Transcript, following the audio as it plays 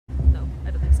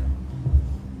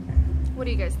What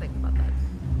do you guys think about that?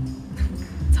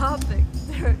 Topic.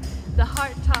 The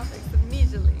hard topics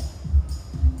immediately.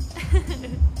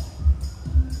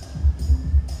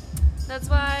 That's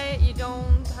why you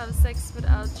don't have sex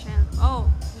without chance.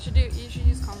 Oh, you should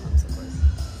use condoms, of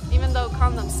course. Even though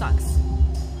condoms sucks.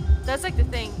 That's like the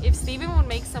thing. If Steven would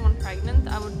make someone pregnant,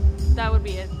 that would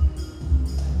be it.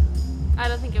 I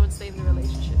don't think I would stay in the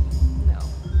relationship. No.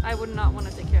 I would not want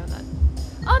to take care of that.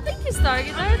 Oh, thank you,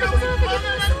 Stargazer. Thank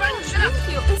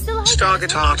you. It's still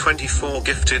Stargatar 24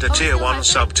 gifted a tier 1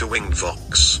 sub to Winged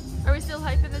Vox. Are we still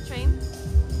hyping the train?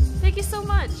 Thank you so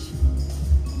much.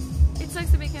 It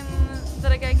sucks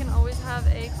that a guy can always have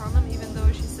a condom even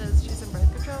though she says she's in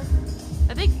birth control.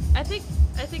 I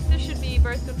think there should be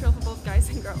birth control for both guys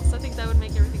and girls. I think that would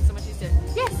make everything so much easier.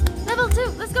 Yes, level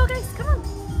 2. Let's go, guys. Come on.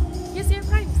 Use your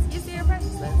primes. Use your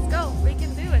primes. Let's go. We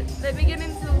can do it. Let me get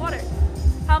into the water.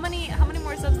 How many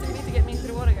more subs do we need to get me into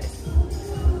the water, guys?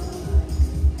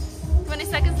 20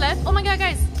 seconds left. Oh my god,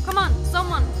 guys. Come on.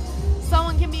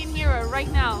 Someone can be in hero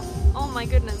right now. Oh my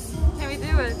goodness. Can we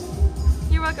do it?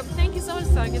 You're welcome. Thank you so much,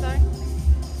 Stargazer.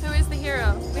 Who is the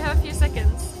hero? We have a few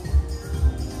seconds.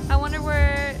 I wonder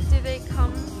where do they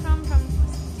come from?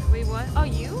 Wait, what? Oh,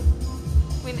 you?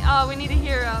 We need a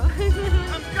hero. Hey,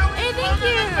 thank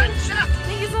you!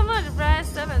 Thank you so much,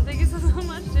 Brad7. Thank you so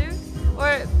much, dude.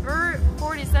 Or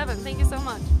Bur47. Thank you so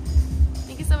much.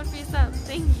 Thank you so much for your sub.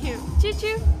 Thank you. Choo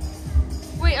choo.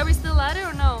 Wait, are we still at it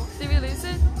or no? Did we lose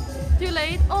it? Too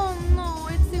late? Oh no,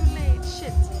 it's too late.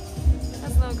 Shit.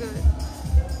 That's no good.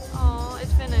 Oh, it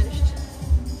finished.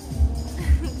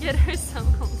 Get her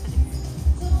some comments.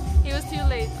 It was too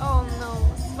late. Oh no.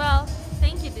 Well,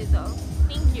 thank you, Ditto.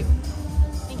 Thank you.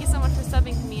 Thank you so much for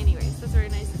subbing to me anyways. That's very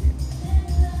nice of you.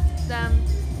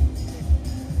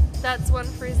 That's one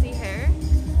frizzy hair.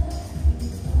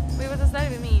 Wait, what does that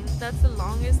even mean? That's the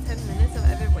longest 10 minutes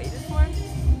I've ever waited for?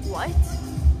 What?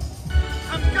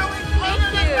 I'm going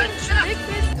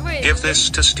Thank you. Wait, give this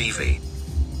to Stevie.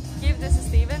 Give this to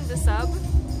Steven, the sub.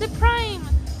 The Prime!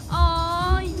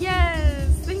 Oh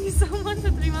yes! Thank you so much for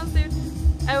 3 months, dude.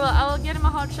 I will get him a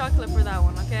hot chocolate for that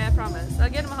one, okay? I promise. I'll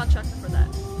get him a hot chocolate for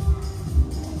that.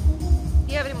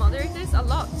 Do you have any moderators? A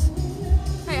lot.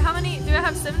 Hey, how many? Do I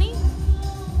have 70?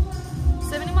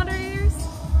 70 moderators?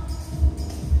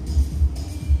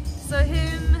 So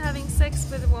him having sex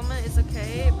with a woman is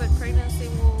okay, but pregnancy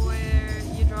where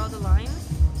you draw the line?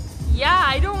 Yeah,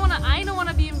 I don't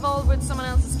wanna be involved with someone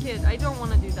else's kid. I don't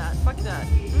wanna do that. Fuck that.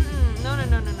 No.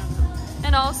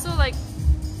 And also, like,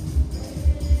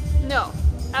 no,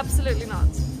 absolutely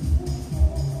not.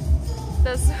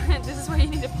 This is why you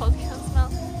need a podcast now.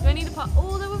 Do I need a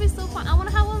oh, that would be so fun. I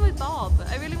wanna have one with Bob.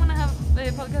 I really wanna have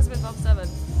a podcast with Bob7.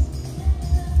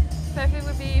 Perfect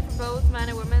would be for both men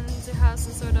and women to have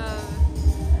some sort of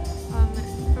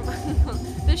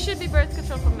there should be birth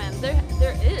control for men.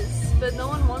 There is, but no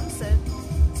one wants it.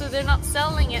 So they're not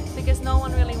selling it because no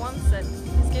one really wants it.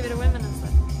 Just give it to women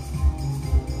instead.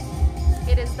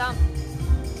 It is dumb.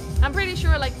 I'm pretty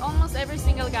sure like almost every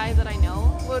single guy that I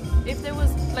know would, if there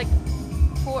was like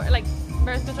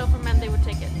birth control for men, they would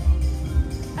take it.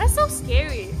 That's so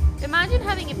scary. Imagine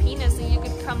having a penis and you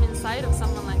could come inside of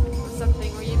someone like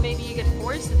something, or maybe you get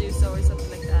forced to do so or something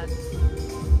like that.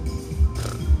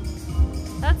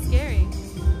 That's scary.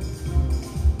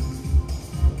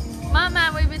 My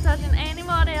man will be touching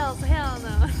anybody else. Hell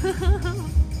no.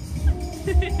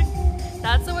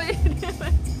 That's the way you do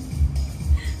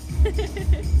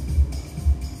it.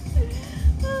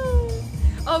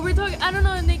 Oh, we're talking. I don't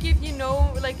know, Nikki, if you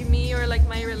know like me or like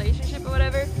my relationship or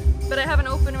whatever, but I have an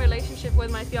open relationship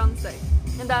with my fiance,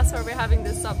 and that's where we're having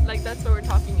this up. Like that's where we're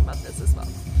talking about this as well.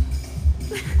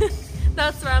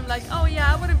 That's where I'm like, oh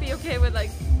yeah, I wouldn't be okay with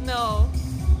like no.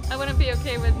 I wouldn't be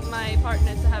okay with my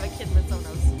partner to have a kid with someone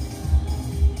else.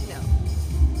 No.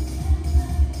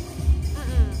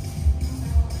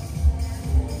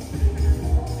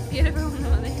 Beautiful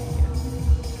morning.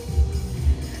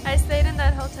 I stayed in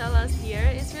that hotel last year.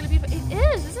 It's really beautiful. It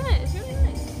is, isn't it? It's really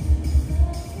nice.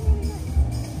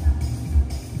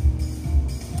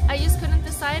 I just couldn't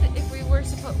decide if we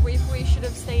should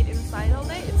have stayed inside all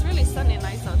day. It's really sunny and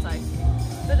nice outside.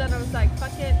 But then I was like,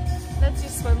 fuck it. Let's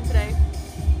just swim today.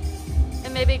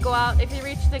 And maybe go out. If we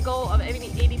reach the goal of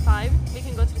 85, we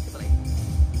can go to the Kibble.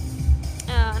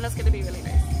 And that's gonna be really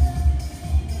nice.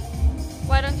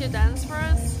 Why don't you dance for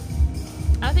us?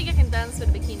 I don't think I can dance with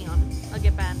a bikini on. I'll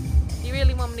get banned. Do you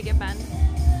really want me to get banned?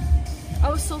 I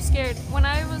was so scared. When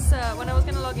I was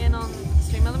gonna log in on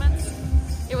Stream Elements,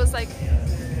 it was like,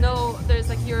 no, there's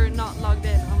like, you're not logged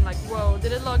in. I'm like, whoa,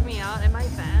 did it log me out? Am I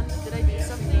banned? Did I do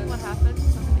something? What happened?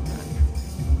 Something like that.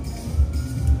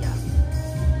 Yeah.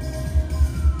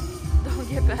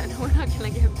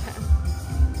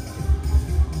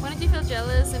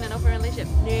 jealous in an open relationship?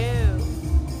 No.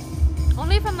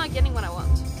 Only if I'm not getting what I want.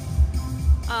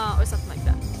 Or something like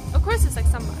that. Of course it's like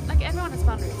like everyone has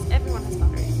boundaries. Everyone has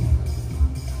boundaries.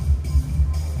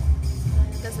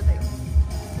 That's the thing.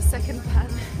 The second ban.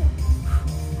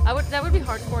 That would be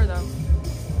hardcore though.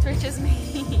 Twitch is me.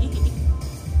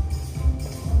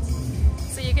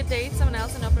 So you could date someone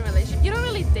else in an open relationship. You don't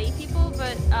really date people,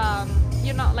 but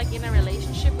you're not like in a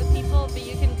relationship with people, but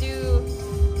you can do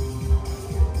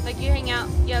like you hang out,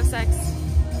 you have sex.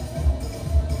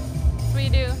 That's what you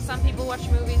do. Some people watch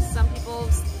movies, some people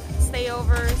stay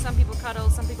over, some people cuddle,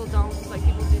 some people don't. Like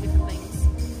people do different things.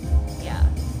 Yeah.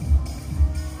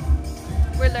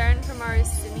 We learn from our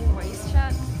sinning ways,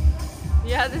 chat.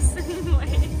 Yeah, the sinning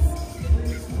ways.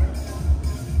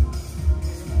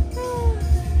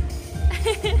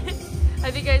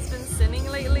 Have you guys been sinning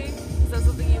lately? Is that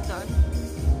something you've done?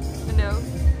 No.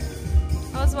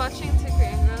 I was watching 2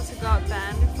 Korean girls who got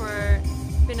banned for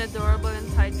being adorable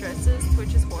in tight dresses,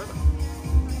 which is horrible.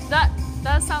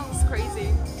 That sounds crazy.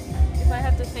 If I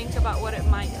have to think about what it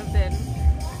might have been.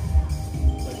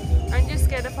 Aren't you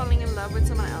scared of falling in love with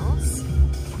someone else?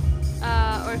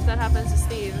 Or if that happens to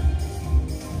Steve?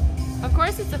 Of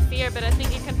course it's a fear, but I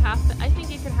think it can happen. I think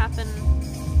it can happen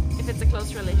if it's a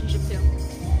close relationship too.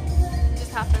 It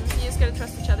just happens. You just gotta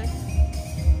trust each other.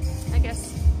 I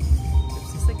guess.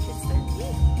 It's just like kids there.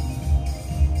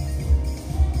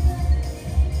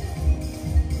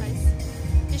 Nice.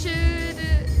 You should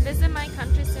visit my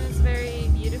country soon. It's very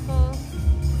beautiful.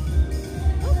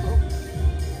 Oh, cool.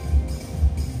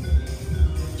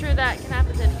 True, that can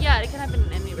happen to, yeah, it can happen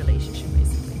in any relationship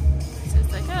basically. So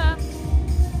it's like,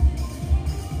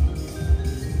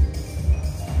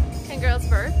 Can girls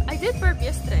burp? I did burp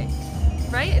yesterday,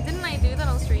 right? Didn't I do that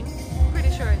on stream?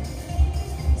 Pretty sure.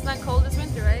 It's not cold this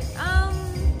winter, right?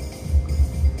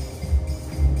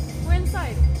 We're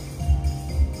inside.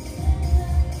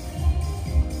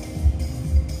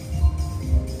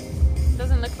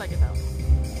 Doesn't look like it though.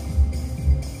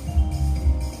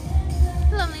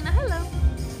 Hello, Melina. Hello.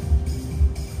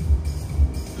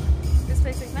 This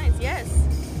place is nice. Yes.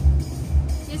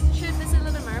 You should visit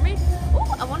Little Mermaid.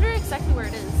 Oh, I wonder exactly where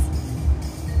it is.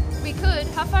 We could.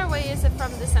 How far away is it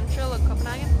from the central of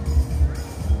Copenhagen?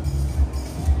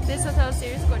 This hotel is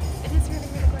seriously gorgeous. It is really,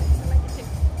 really gorgeous. I like it too.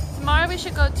 Tomorrow we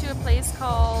should go to a place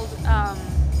called.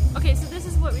 Okay, so this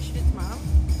is what we should do tomorrow.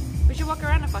 We should walk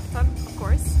around a fuck ton, of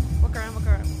course. Walk around, walk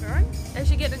around, walk around. I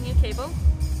should get a new cable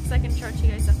so I can charge you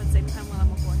guys up at the same time while I'm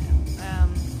beforehand.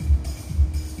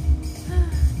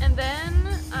 And then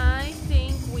I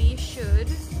think we should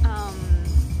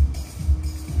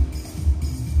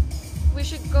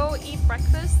go eat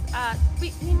breakfast at.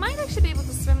 We might actually be able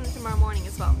to swim tomorrow morning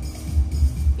as well.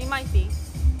 We might be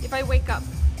if I wake up,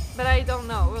 but I don't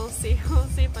know. We'll see. We'll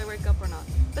see if I wake up or not.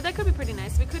 But that could be pretty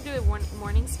nice. We could do a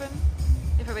morning swim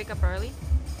if I wake up early.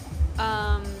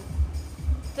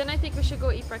 Then I think we should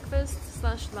go eat breakfast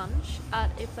 / lunch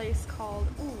at a place called.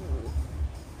 Ooh,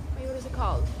 wait, what is it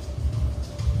called?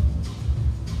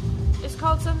 It's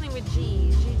called something with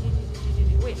G.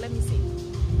 Wait, let me see.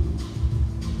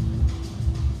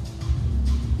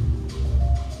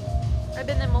 I've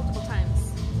been there multiple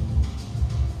times.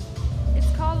 It's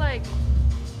called like.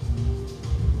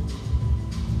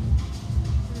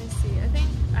 Let me see. I think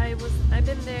I've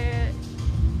been there.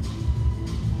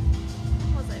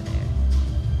 When was I there?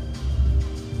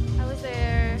 I was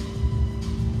there.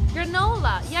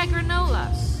 Granola. Yeah, granola.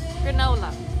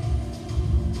 Granola.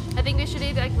 I think we should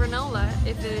eat like granola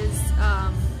if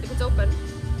it's open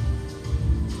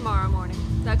tomorrow morning.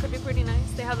 That could be pretty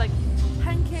nice. They have like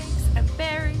pancakes and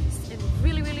berries and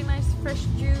really, really nice fresh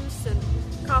juice and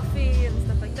coffee and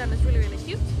stuff like that. And it's really, really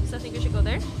cute. So I think we should go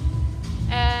there.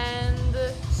 And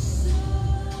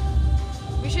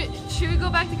should we go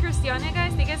back to Christiania,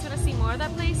 guys? Do you guys want to see more of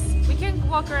that place? We can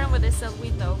walk around with this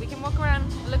weed though. We can walk around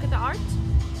and look at the art.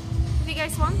 If you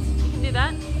guys want, you can do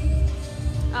that.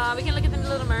 We can look at the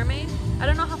Little Mermaid. I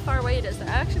don't know how far away it is. I've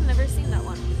actually never seen that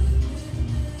one.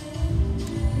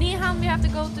 Niham we have to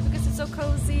go to because it's so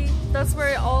cozy. That's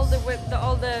where all the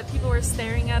people were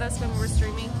staring at us when we were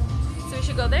streaming. So we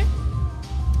should go there.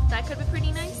 That could be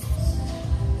pretty nice.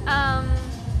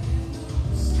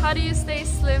 How do you stay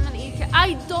slim and eat?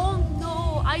 I don't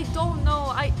know.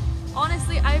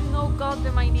 Honestly, I have no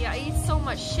goddamn idea. I eat so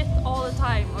much shit all the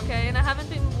time, okay? And I haven't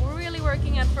been really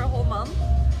working out for a whole month.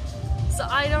 So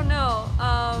I don't know.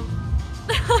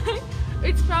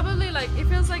 It's probably like, it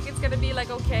feels like it's gonna be like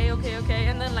okay,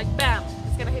 and then like bam,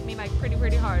 it's gonna hit me like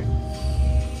pretty hard.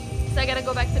 So I gotta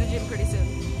go back to the gym pretty soon.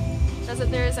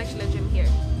 There is actually a gym here.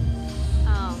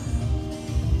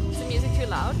 So music too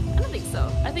loud? I don't think so.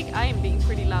 I think I am being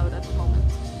pretty loud at the moment.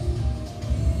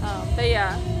 But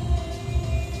yeah.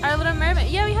 Our little mermaid.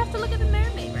 Yeah, we have to look at the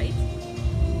mermaid, right?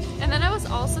 And then I was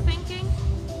also thinking,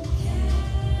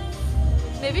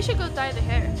 maybe we should go dye the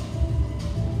hair.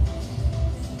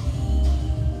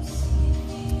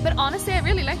 But honestly, I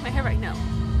really like my hair right now.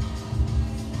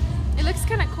 It looks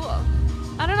kind of cool.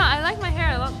 I don't know, I like my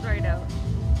hair a lot right now.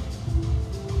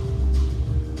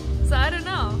 So I don't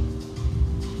know.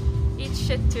 Eat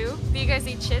shit too? Do you guys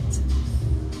eat shit?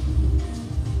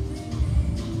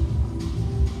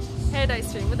 Hair dye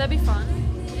stream, would that be fun?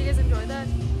 Would you guys enjoy that?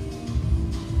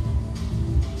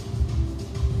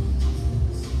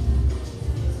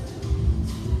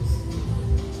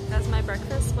 That's my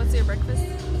breakfast. What's your breakfast?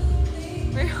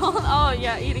 We're all, oh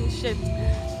yeah, eating shit.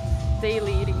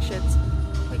 Daily eating shit.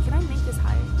 Wait, can I make this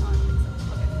higher? No, I don't think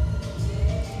so.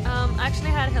 Okay. I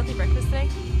actually had a healthy breakfast today.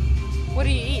 What do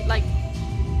you eat? Like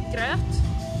gröt?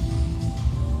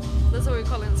 That's what we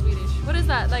call it in Swedish. What is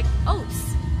that? Like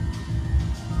oats?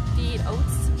 Do you eat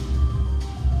oats?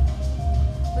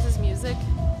 What's this music?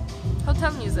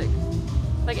 Hotel music.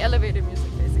 Like elevator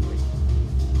music, basically.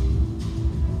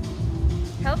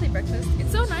 Healthy breakfast.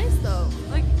 It's so nice though.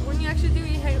 Like when you actually do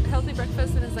eat healthy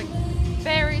breakfast and it's like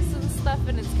berries and stuff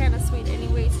and it's kind of sweet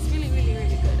anyways. It's really, really,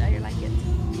 really good. I like it.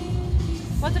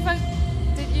 What the fuck?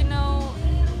 Did you know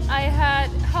I had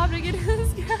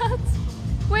havregrynsgröt?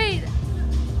 Wait,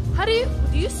 how do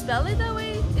you spell it that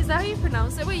way? Is that how you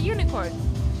pronounce it? Wait, unicorn.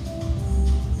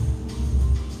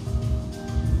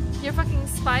 You're fucking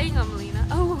spying on Melina.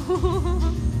 Oh,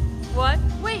 what?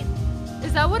 Wait,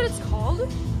 is that what it's called?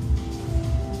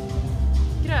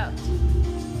 Gröt.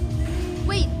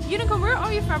 Wait, unicorn, where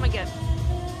are you from again?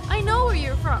 I know where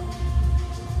you're from.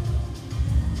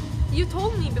 You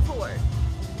told me before.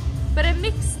 But I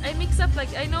mix up,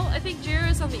 like, I think Jira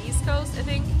is on the East Coast, I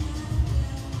think.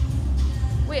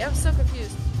 Wait, I'm so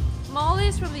confused. Molly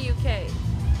is from the UK,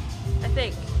 I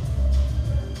think.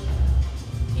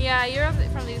 Yeah, you're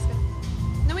from the East Coast.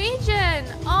 Norwegian!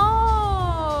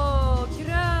 Oh,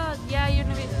 gröt. Yeah, you're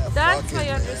Norwegian. Yeah, that's why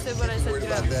you understood what I said,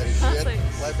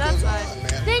 gröt. That's why.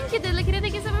 Thank you, Delicate.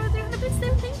 Thank you so much for 300 bits.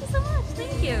 Thank you so much.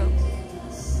 Thank you.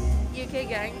 UK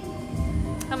gang.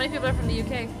 How many people are from the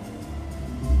UK?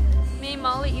 Me,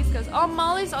 Molly, East Coast. Oh,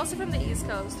 Molly's also from the East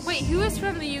Coast. Wait, who is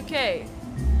from the UK?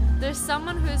 There's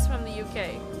someone who is from the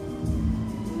UK.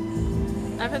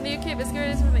 I'm from the UK. Biscuit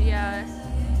is from the, yeah.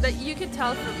 That you could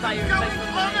tell by your like,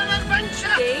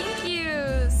 thank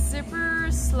you, Super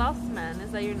Slothman.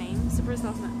 Is that your name? Super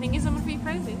Slothman. Thank you so much for your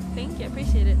pricing. Thank you, I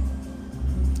appreciate it.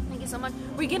 Thank you so much.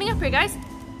 We're getting up here, guys.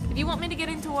 If you want me to get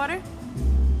into water,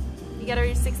 you gotta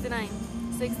reach 69.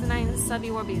 69 subby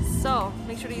warbies. So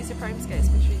make sure to use your primes, guys.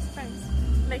 Make sure to use your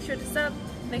primes. Make sure to sub.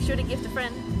 Make sure to gift a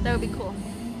friend. That would be cool.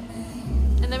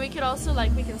 And then we could also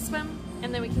like we can swim,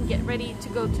 and then we can get ready to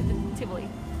go to the Tivoli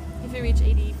if we reach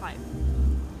 85.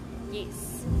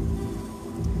 Yes.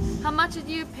 How much did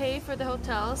you pay for the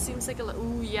hotel? Seems like a lot.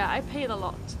 Ooh, yeah, I paid a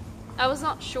lot. I was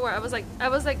not sure. I was like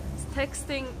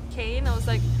texting Kane. I was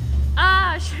like,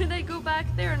 should I go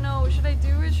back there? No. Should I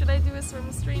do it? Should I do a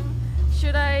swim stream?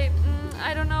 Should I?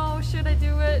 I don't know. Should I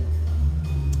do it?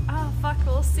 Oh, fuck.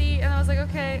 We'll see. And I was like,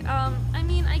 okay. I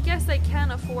mean, I guess I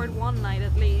can afford one night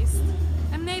at least.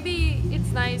 And maybe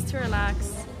it's nice to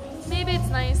relax. Maybe it's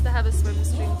nice to have a swim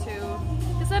stream too.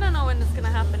 Because I don't know when it's gonna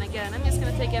happen again. I'm just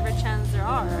gonna take every chance there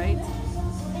are, right?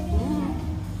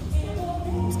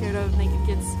 I'm scared of naked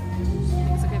kids. I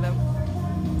think it's okay though.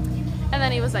 And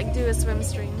then he was like, do a swim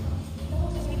stream.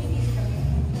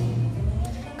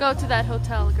 Go to that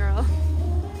hotel, girl.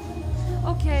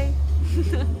 Okay.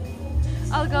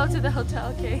 I'll go to the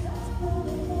hotel, okay?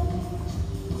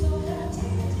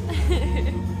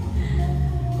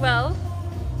 Well,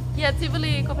 yeah,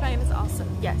 Tivoli Copenhagen is awesome.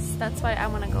 Yes, that's why I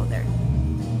want to go there.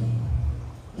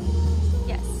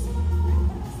 Yes.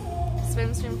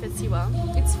 Swim stream fits you well.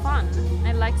 It's fun.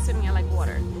 I like swimming, I like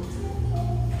water.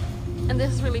 And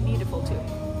this is really beautiful too.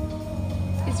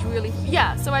 It's really,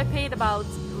 yeah, so I paid about,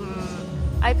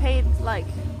 I paid like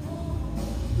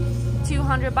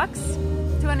 200 bucks?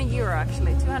 200 euro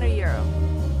actually, 200 euro.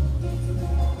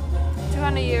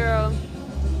 200 euro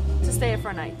to stay here for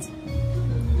a night.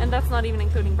 And that's not even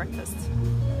including breakfast.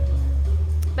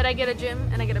 But I get a gym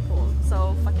and I get a pool,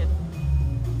 so fuck it.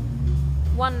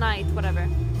 One night, whatever.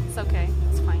 It's okay,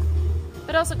 it's fine.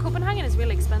 But also Copenhagen is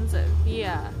really expensive,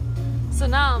 yeah. So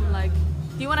now I'm like,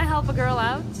 do you want to help a girl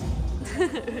out?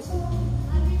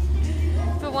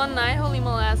 For one night, holy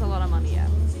moly, that's a lot of money, yeah.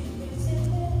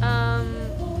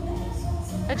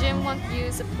 A gym won't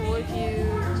use a pool if you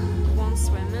won't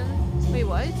swim in. Wait,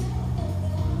 what?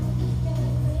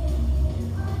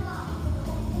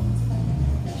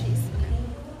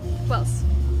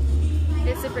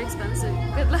 super expensive.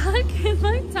 Good luck in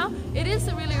my town. It is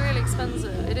a really, really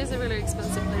expensive. It is a really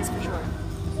expensive place for sure.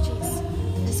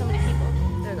 Jeez, there's so many people.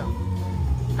 There we go.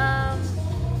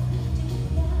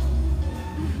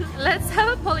 Let's have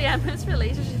a polyamorous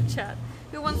relationship chat.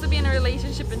 Who wants to be in a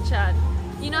relationship and chat?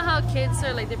 You know how kids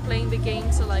are like, they're playing the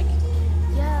game, so like,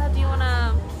 yeah, do you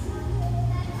wanna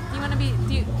be,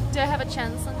 do I have a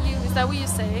chance on you? Is that what you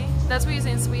say? That's what you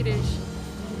say in Swedish.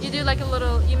 You do like a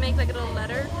little, you make like a little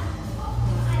letter,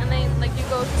 and then like you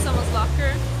go to someone's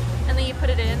locker, and then you put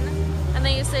it in, and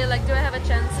then you say like, do I have a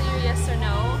chance on you, yes or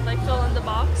no? Like fill in the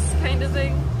box, kind of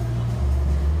thing.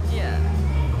 Yeah.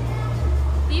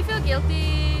 Do you feel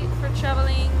guilty for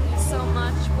traveling so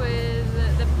much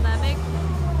with the pandemic?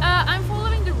 I'm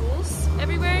following the rules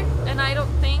everywhere, and I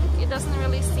don't think, it doesn't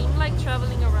really seem like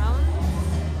traveling around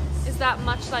is that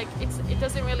much, like it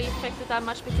doesn't really affect it that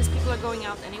much because people are going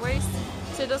out anyways,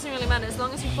 so it doesn't really matter as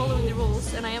long as you're following the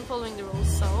rules, and I am following the rules,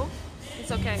 so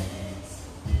it's okay.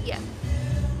 Yeah.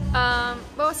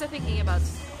 What was I thinking about?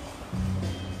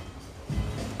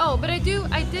 Oh, but I did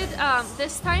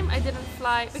this time I didn't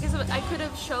fly because I could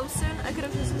have chosen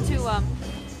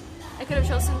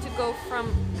to go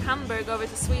from Hamburg over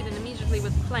to Sweden immediately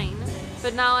with plane,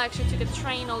 but now I actually took a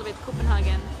train all the way to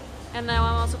Copenhagen, and now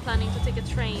I'm also planning to take a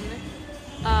train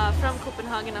from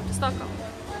Copenhagen up to Stockholm.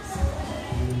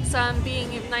 So I'm being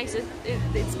nice.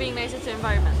 It's being nicer to the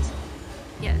environment.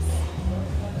 Yes.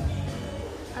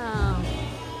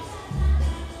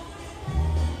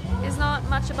 It's not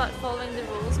much about following the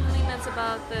rules, Melina. It's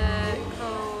about the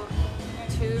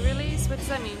Co2 release. What does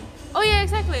that mean? Oh yeah,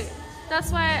 exactly.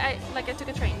 That's why I took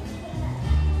a train.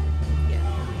 Yeah.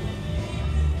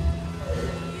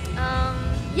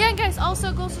 Yeah, guys.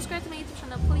 Also, go subscribe to my YouTube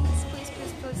channel, please, please,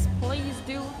 please, please, please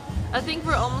do. I think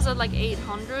we're almost at like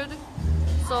 800.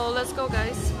 So let's go,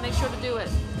 guys. Make sure to do it.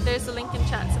 There's a link in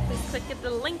chat, so please click at the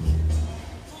link.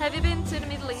 Have you been to the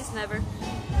Middle East? Never.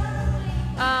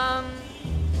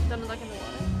 Don't look in the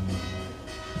water.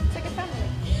 It's like a family.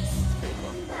 It's pretty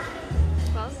cool.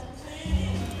 Well,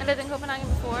 I lived in Copenhagen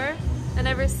before. I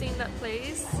never seen that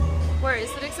place. Where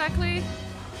is it exactly?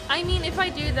 I mean, if I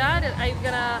do that,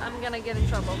 I'm gonna get in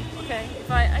trouble. Okay,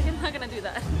 I'm not gonna do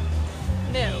that.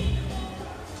 No.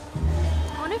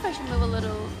 I wonder if I should move a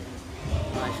little.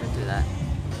 No, I shouldn't do that.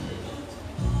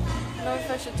 I don't know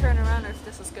if I should turn around or if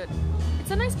this is good.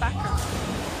 It's a nice background.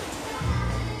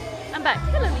 I'm back.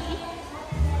 Hello, Nikki.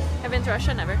 I've been to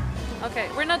Russia, never. Okay,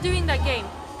 we're not doing that game.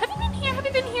 Have you been here? Have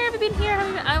you been here? Have you been here?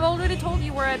 I've already told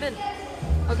you where I've been.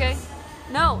 Okay?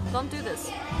 No, don't do this.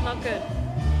 Not good.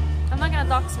 I'm not gonna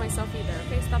dox myself either,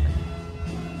 okay? Stop it.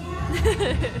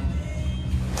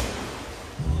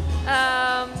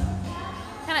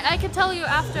 I can tell you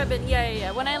after I've been...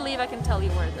 Yeah. When I leave, I can tell you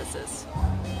where this is.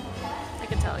 I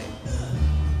can tell you.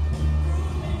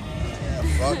 Yeah,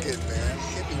 fuck it, man.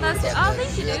 That's it. Oh,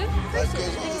 thank you, dude. Appreciate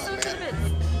it. Thank you so much for the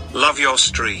bits. Love your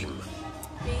stream.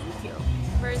 Thank you.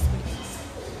 Very sweet.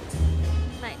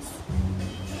 Nice.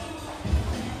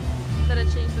 Did I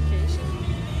change location?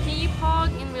 Can you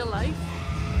pog in real life?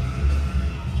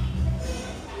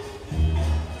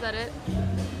 Is that it?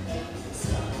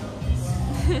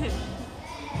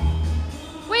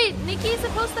 Wait, Nikki's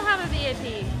supposed to have a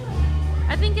VIP.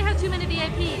 I think I have too many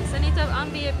VIPs. I need to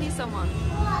un-VIP someone.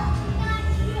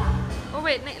 Oh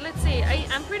wait, let's see.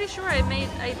 I'm pretty sure I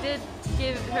did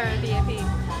give her a VIP.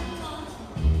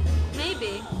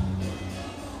 Maybe.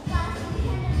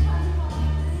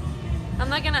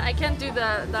 I can't do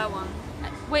that one.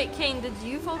 Wait, Kane, did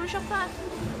you Photoshop that?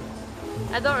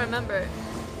 I don't remember.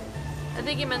 I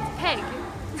think it meant Peg.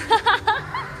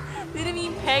 Did it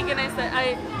mean Peg? And I said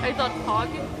I thought Pog.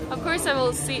 Of course I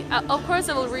will see. Of course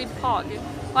I will read Pog.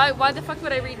 Why the fuck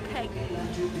would I read Peg?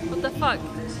 What the fuck?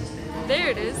 There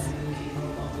it is.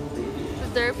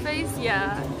 Their face,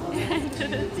 yeah.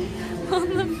 What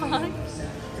the fuck?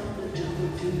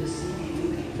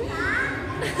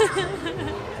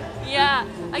 Yeah,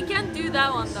 I can't do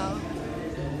that one though.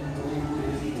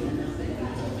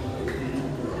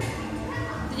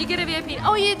 Did you get a VIP?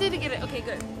 Oh, you did get it. Okay,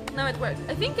 good. Now it worked.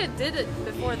 I think I did it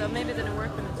before though. Maybe it didn't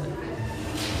work when I did it.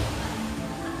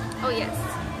 Oh yes,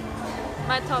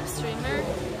 my top streamer.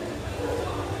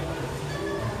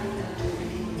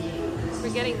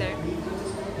 We're getting there.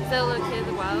 Is that a little kid?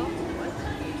 Wow. What?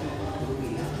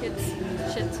 Kids.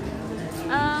 Shit.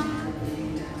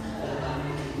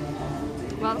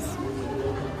 Well,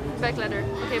 back letter.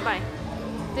 Okay, bye.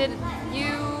 Did you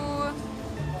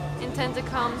intend to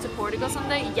come to Portugal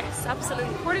someday? Yes,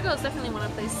 absolutely. Portugal is definitely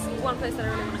one place that I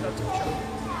really want to go to for sure.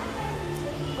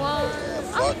 Well,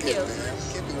 fuck it, man.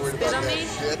 Can't be worried about that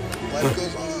shit. Life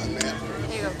goes on, man.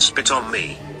 There you go. Spit on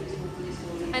me.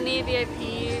 I need VIP.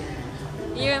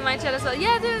 You in my chat as well.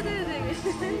 Yeah, do.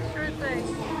 Sure thing.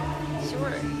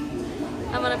 Sure.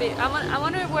 I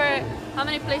wonder how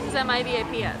many places am I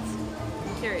VIP at?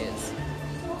 I'm curious.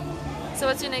 So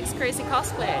what's your next crazy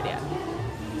cosplay idea?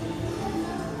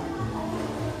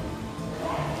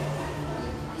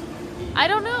 I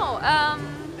don't know.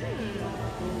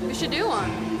 We should do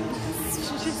one.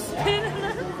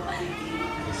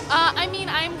 I mean,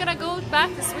 I'm gonna go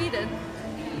back to Sweden,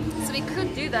 so we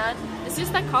could do that. It's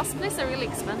just that cosplays are really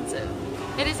expensive.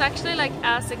 It is actually like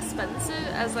as expensive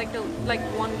as like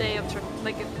one day of trip,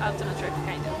 like out on a trip,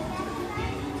 kind of.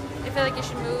 I feel like you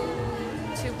should move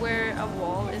to where a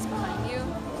wall is behind you.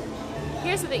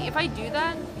 Here's the thing: if I do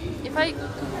that, I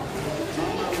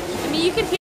mean, you can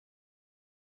hear.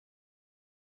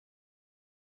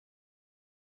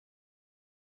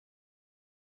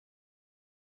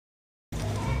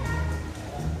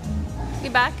 Be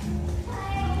back,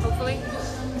 hopefully.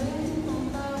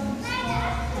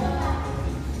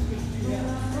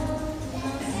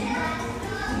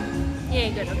 Yeah,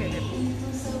 good. Okay, good.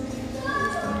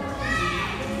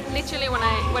 Literally,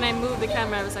 when I moved the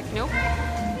camera, I was like, nope.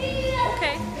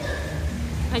 Okay.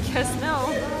 I guess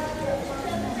no.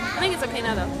 I think it's okay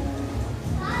now, though.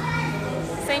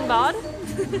 Same bod.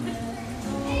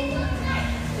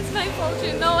 It's my fault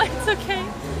too. No, it's okay.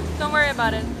 Don't worry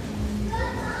about it.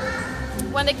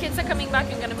 When the kids are coming back,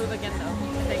 I'm gonna move again, though.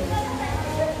 I think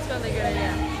it's gonna be a good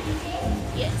idea.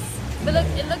 Yes. But look,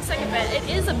 it looks like a bed. It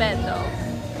is a bed, though.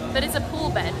 But it's a pool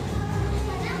bed.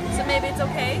 So maybe it's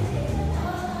okay.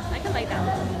 I can lay down.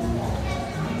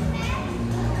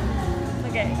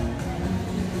 Okay.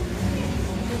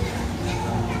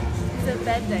 It's a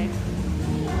bed day.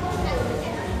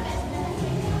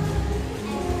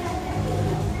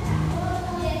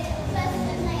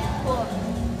 Cool.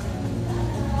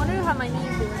 I wonder how my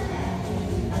knees do.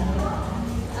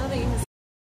 I don't think you can see.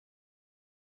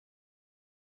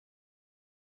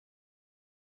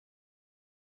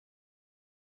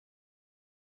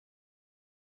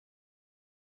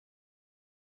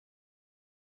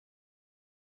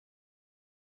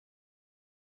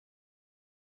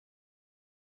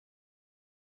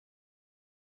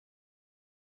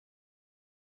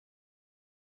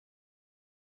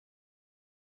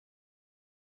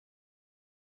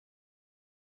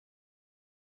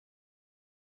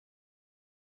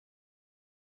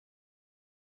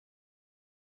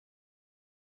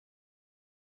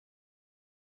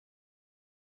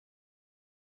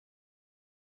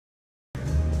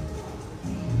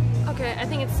 Okay, I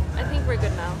think we're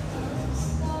good now.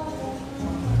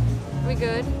 We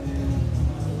good?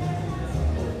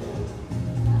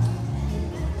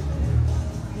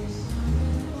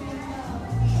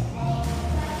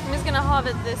 I'm just gonna have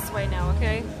it this way now,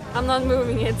 okay? I'm not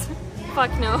moving it.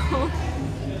 Fuck no.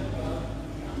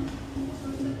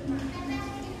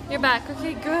 You're back.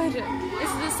 Okay, good.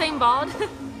 Is it the same bod?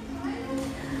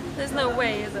 There's no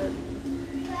way, is it?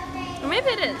 Or maybe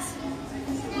it is.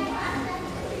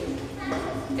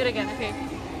 Good again, okay.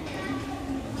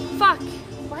 Fuck!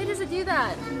 Why does it do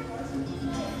that?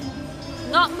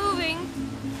 Not moving.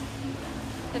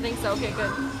 I think so, okay,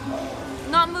 good.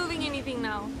 Not moving anything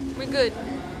now. We're good.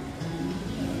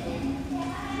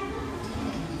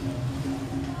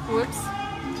 Whoops.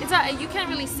 It's you can't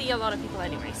really see a lot of people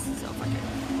anyways, so fuck it.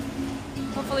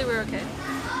 Hopefully we're okay.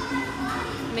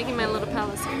 Making my little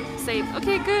palace here. Safe.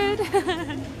 Okay, good.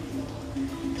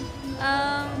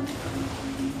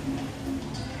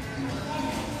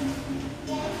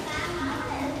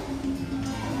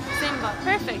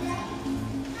 Perfect.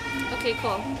 Okay,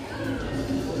 cool.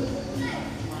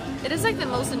 It is like the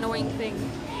most annoying thing.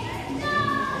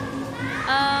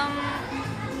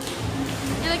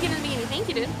 You're looking at me. Thank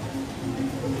you, dude.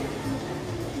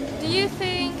 Do you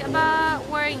think about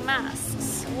wearing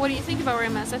masks? What do you think about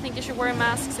wearing masks? I think you should wear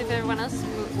masks if everyone else is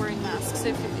wearing masks.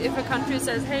 If a country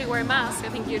says, hey, wear a mask, I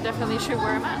think you definitely should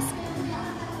wear a mask.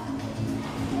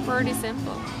 Pretty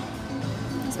simple.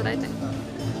 That's what I think.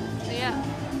 So yeah.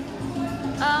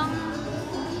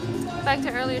 Back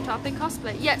to earlier topic,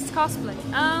 cosplay. Yes, cosplay.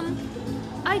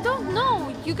 I don't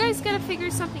know. You guys gotta figure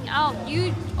something out.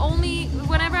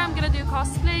 Whenever I'm gonna do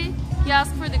cosplay, you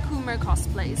ask for the Coomer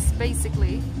cosplays,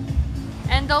 basically.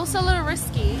 And those are a little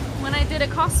risky. When I did a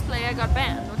cosplay, I got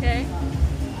banned, okay?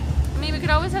 I mean, we could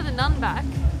always have the nun back,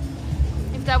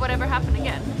 if that would ever happen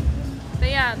again. But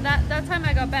yeah, that time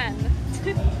I got banned.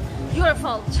 Your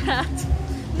fault, chat.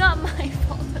 Not my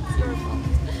fault, that's your fault.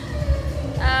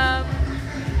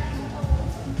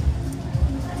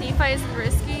 Tifa isn't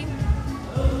risky.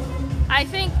 I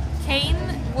think Kane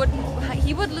would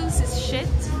lose his shit.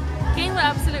 Kane would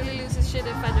absolutely lose his shit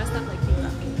if I dressed up like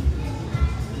Tifa.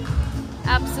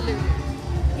 Absolutely.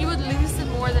 He would lose it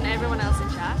more than everyone else in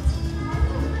chat.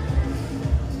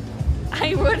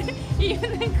 I would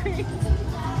even agree.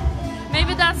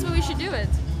 Maybe that's what we should do it.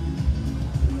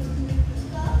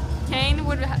 Kane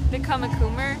would become a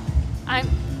Coomer.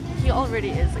 He already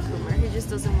is a Coomer. He just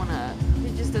doesn't wanna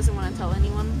tell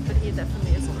anyone, but he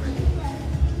definitely is already.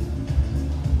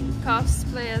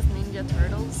 Cosplay as Ninja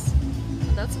Turtles.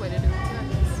 That's the way to do it, I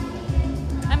guess.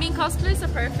 I mean, cosplays are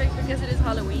perfect because it is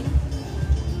Halloween.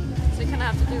 So you kinda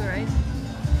have to do it, right?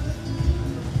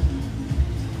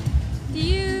 Do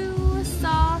you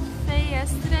saw Faye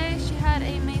yesterday? She had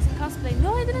an amazing cosplay.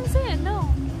 No, I didn't see it, no.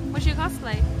 What's your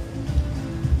cosplay?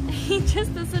 He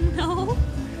just doesn't know.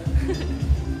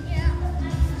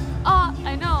 Oh,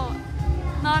 I know.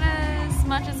 Not as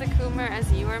much as a Coomer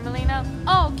as you are, Melina.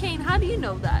 Oh, Kane, how do you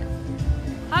know that?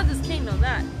 How does Kane know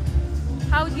that?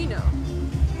 How would you know?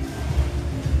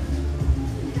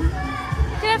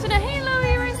 Good afternoon. Hey,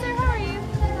 Chloe, right there. How are you?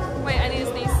 Wait, I need to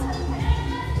sneeze.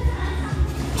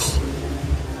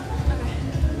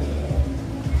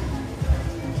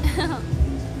 Okay.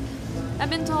 I've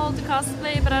been told to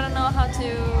cosplay, but I don't know how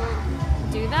to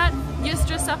do that. Just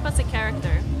dress up as a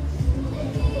character.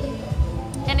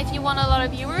 And if you want a lot of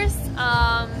viewers,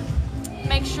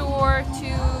 make sure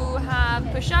to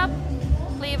have push-up,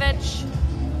 cleavage,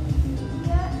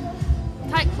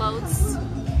 tight clothes.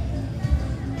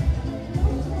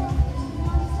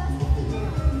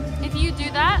 If you do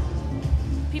that,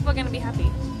 people are gonna be happy.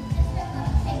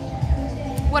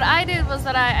 What I did was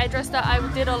that I dressed up, I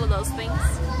did all of those things.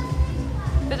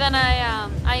 But then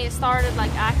I started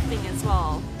like acting as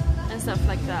well and stuff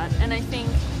like that. And I think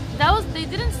that was, they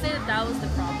didn't say that was the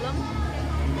problem.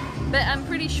 But I'm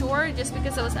pretty sure just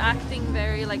because I was acting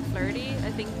very like flirty,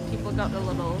 I think people got a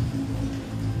little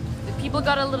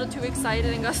too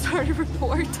excited and got started to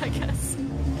report, I guess.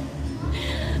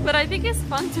 But I think it's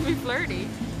fun to be flirty.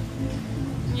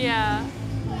 Yeah.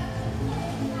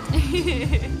 I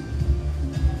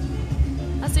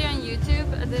see you on YouTube,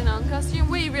 the non-costume.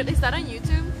 Wait, really? Is that on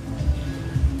YouTube?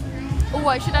 Oh,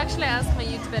 I should actually ask my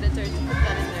YouTube editor to put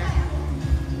that in there.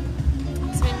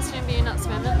 Swim, swim, but you're not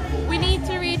swimming. We need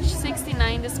to reach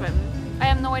 69 to swim. I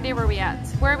have no idea where we at.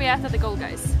 Where are we at the goal,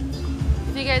 guys?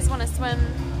 If you guys want to swim,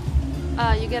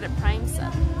 you get a prime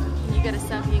sub. You get a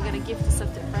sub, you get a gift to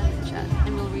sub to a friend in chat.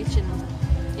 And we'll reach in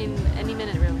any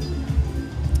minute, really.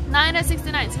 9 to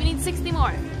 69, so we need 60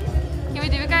 more. Can we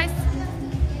do it, guys?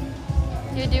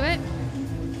 Can we do it?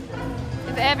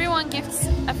 If everyone gifts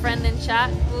a friend in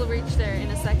chat, we'll reach there in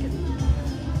a second.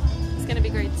 It's gonna be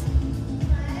great.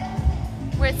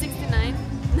 We're at 69.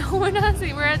 No, we're not.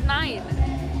 We're at 9.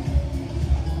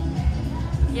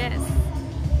 Yes.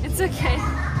 It's okay.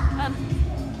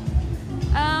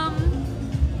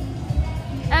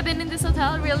 I've been in this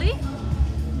hotel, really?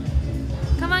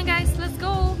 Come on, guys, let's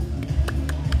go.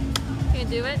 Can you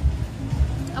do it?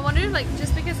 I wonder, like,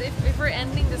 just because if we're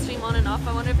ending the stream on and off,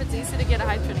 I wonder if it's easy to get a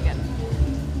hype train again.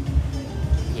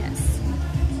 Yes.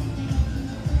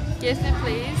 Gift me,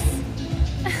 please.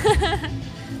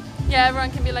 Yeah,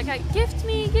 everyone can be like, gift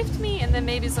me, and then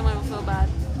maybe someone will feel bad.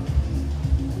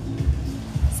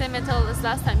 Same metal as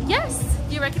last time. Yes!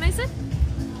 Do you recognize it?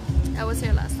 I was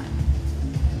here last time.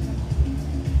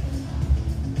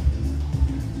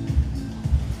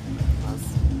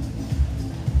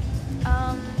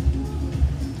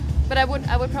 But I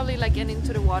would probably like get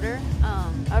into the water.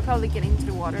 I would probably get into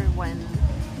the water when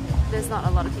there's not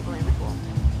a lot of people in the pool.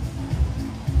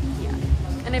 Yeah.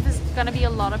 And if it's gonna be a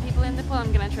lot of people in the pool,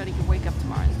 I'm gonna try to wake up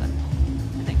tomorrow instead.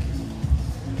 I think.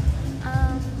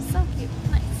 So cute.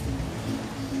 Nice.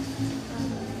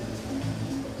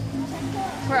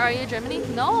 Where are you, Germany?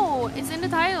 No, it's in the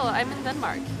title. I'm in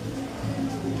Denmark.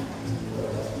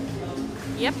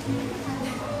 Yep.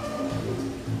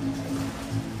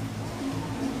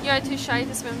 You're too shy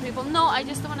to swim with people. No, I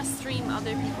just don't want to stream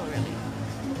other people, really.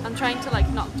 I'm trying to like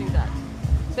not do that.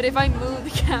 But if I move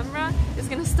the camera, it's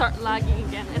gonna start lagging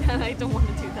again, and I don't want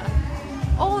to do that.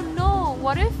 Oh no!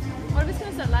 What if it's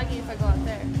gonna start lagging if I go out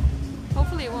there?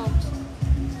 Hopefully it won't.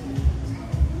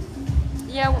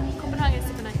 Yeah, Copenhagen is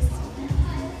super nice.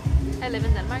 I live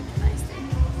in Denmark. Nice.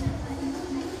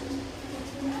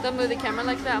 Don't move the camera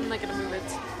like that. I'm not gonna move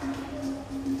it.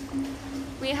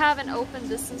 We have an open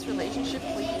distance relationship,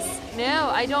 please. No,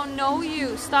 I don't know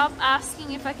you. Stop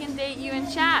asking if I can date you in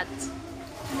chat. It's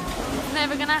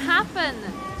never gonna happen.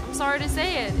 I'm sorry to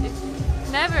say it. It's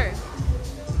never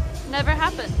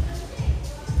happened.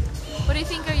 What do you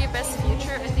think are your best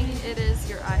future? I think it is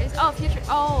your eyes. Oh, future.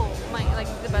 Oh, my, like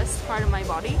the best part of my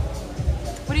body.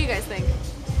 What do you guys think?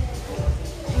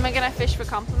 Am I gonna fish for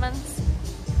compliments?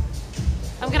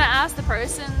 I'm gonna ask the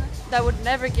person that would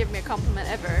never give me a compliment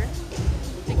ever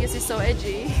because he's so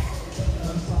edgy.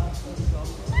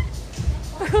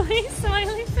 Really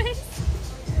smiley face.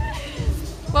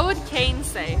 What would Kane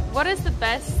say? What is the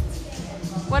best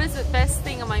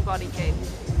thing on my body, Kane?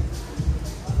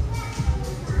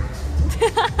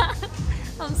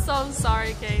 I'm so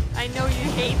sorry, Kane. I know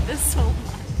you hate this so much.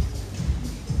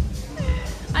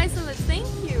 Isolate, thank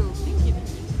you. Thank you.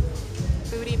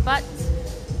 Booty butt.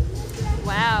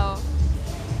 Wow.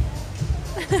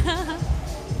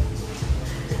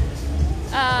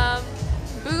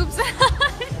 Boobs.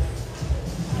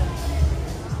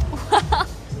 Wow.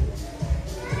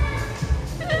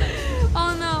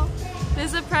 Oh no.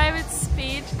 There's a private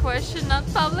speech question, not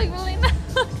public, Melina.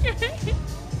 Okay.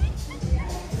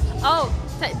 Oh,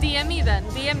 DM me then.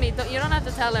 DM me. You don't have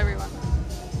to tell everyone.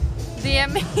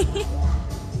 DM me.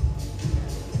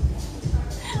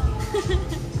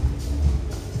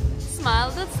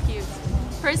 Smile, that's cute.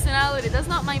 Personality, that's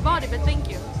not my body, but thank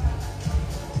you.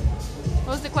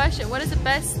 What was the question? What is the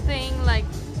best thing, like,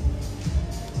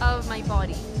 of my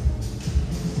body?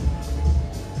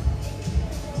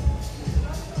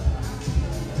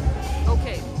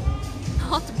 Okay.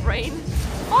 Not brain.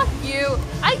 Fuck you.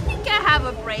 I think I have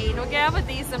a brain, okay? I have a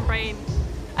decent brain.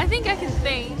 I think I can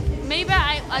think. Maybe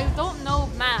I don't know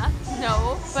math,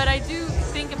 no, but I do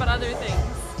think about other things.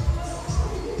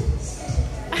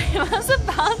 I was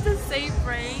about to say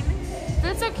brain.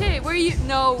 That's okay. Were you?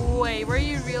 No way. Were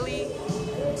you really?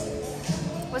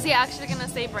 Was he actually gonna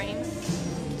say brain?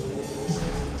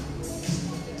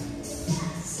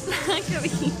 Like a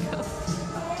ego.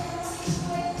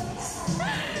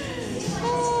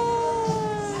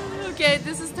 Okay,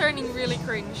 this is turning really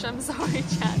cringe. I'm sorry,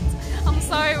 chat. I'm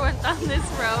sorry I went down this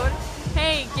road.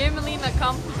 Hey, give Melina a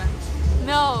compliment.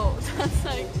 No, that's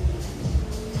like.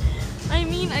 I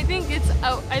mean, I think it's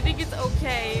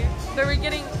okay, but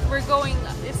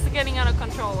it's getting out of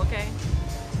control. Okay.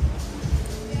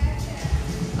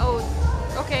 Oh,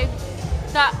 okay.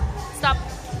 Stop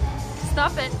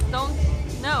it. Don't.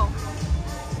 No.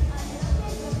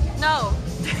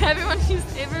 Everyone's just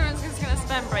gonna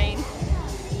spam brain.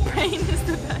 Brain is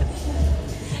the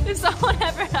best. If someone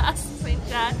ever asks in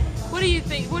chat, what do you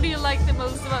think? What do you like the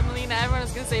most about Melina?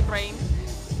 Everyone's gonna say brain.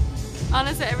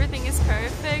 Honestly, everything is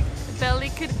perfect. Belly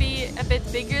could be a bit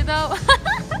bigger though.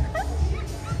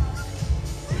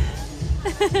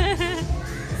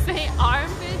 Say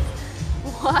armpit.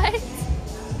 What?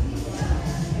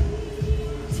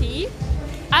 Teeth?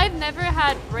 I've never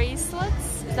had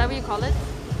bracelets. Is that what you call it?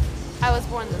 I was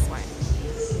born this way.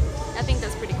 I think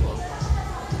that's pretty cool.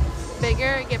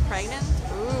 Bigger, get pregnant?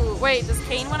 Ooh, wait, does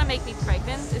Kane want to make me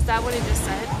pregnant? Is that what he just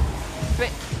said? But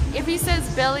if he says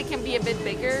belly can be a bit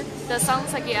bigger, that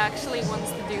sounds like he actually wants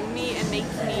to do me and make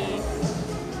me...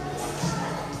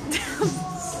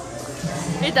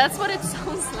 That's what it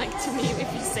sounds like to me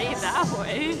if you say it that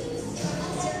way.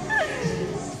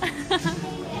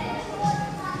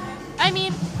 I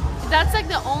mean, that's like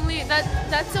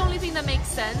that's the only thing that makes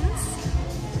sense.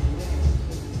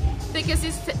 Because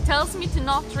he tells me to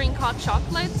not drink hot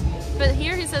chocolate, but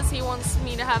here he says he wants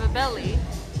me to have a belly.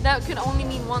 That could only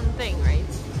mean one thing, right?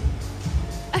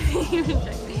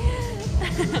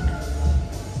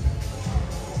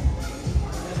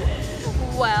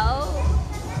 Well,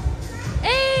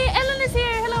 hey, Ellen is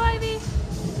here. Hello, Ivy.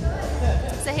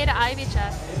 Say hey to Ivy,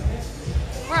 chat.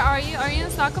 Where are you? Are you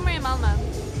in Stockholm or in Malmö?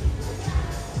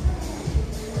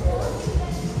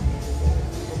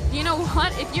 You know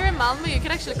what? If you're in Malmö, you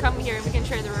can actually come here and we can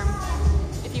share the room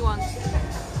if you want.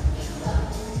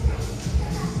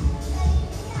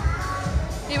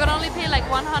 You would only pay like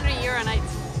 100 euro a night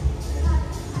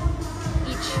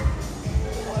each.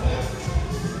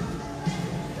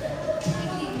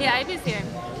 Yeah, Ivy's here.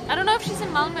 I don't know if she's in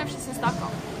Malmö or if she's in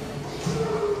Stockholm.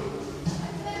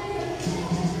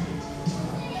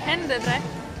 Händer.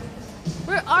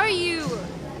 Where are you?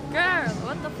 Girl,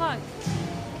 what the fuck?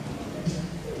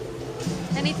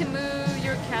 I need to move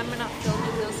your camera, not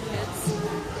filming those kids.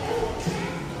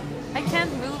 I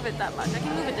can't move it that much. I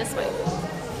can move it this way.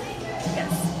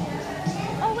 Yes.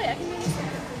 Oh wait, I can move this way.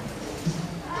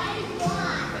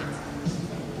 Wait.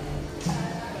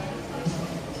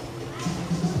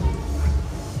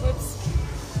 Whoops.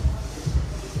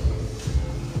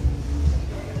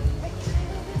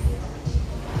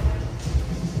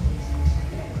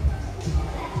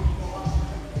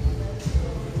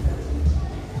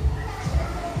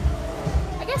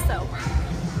 I guess so.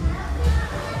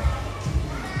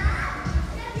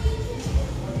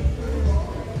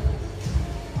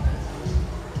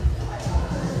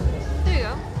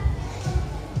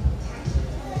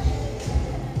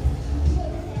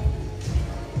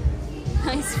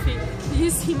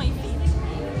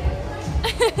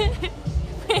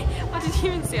 you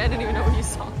even see? I didn't even know what you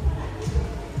saw.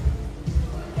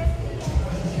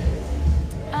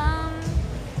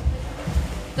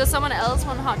 Does someone else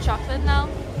want hot chocolate now?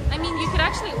 I mean, you could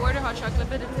actually order hot chocolate,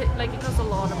 but it costs a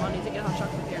lot of money to get hot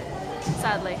chocolate here.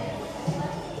 Sadly.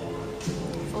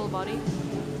 Full body.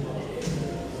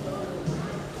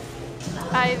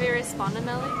 Ivy responded,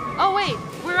 Melly. Oh wait,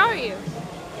 where are you?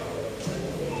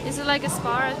 Is it like a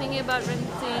spa or thinking about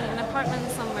renting an apartment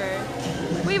somewhere?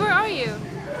 Wait, where are you?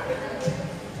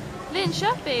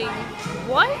 Linköping?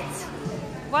 What?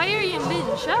 Why are you in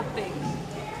Linköping?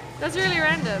 That's really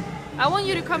random. I want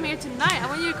you to come here tonight. I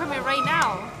want you to come here right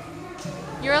now.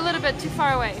 You're a little bit too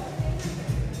far away.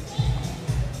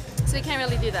 So we can't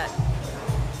really do that.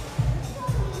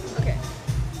 Okay.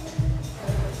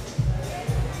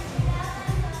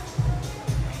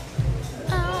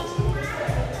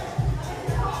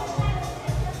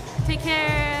 Take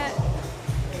care.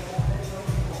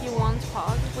 You want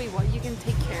pog? Wait, what? You can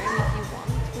take care of him if you want?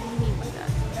 What do you mean by that?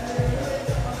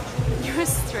 You're a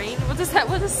strain? What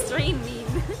does strain mean?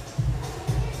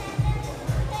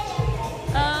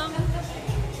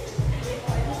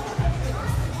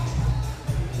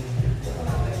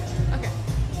 Okay.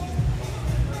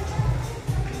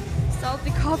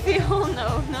 Salty coffee? Oh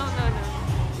no.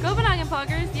 Copenhagen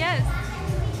poggers, yes.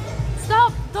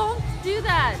 Stop! Don't do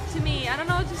that to me. I don't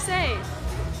know what to say.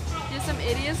 Just some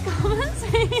idiots comments.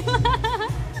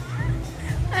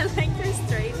 I like your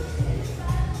straight.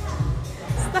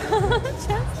 Stop. Just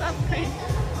stop crying.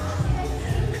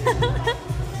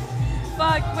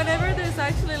 Fuck, whenever there's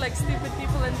actually like stupid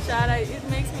people in chat, it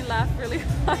makes me laugh really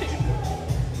hard.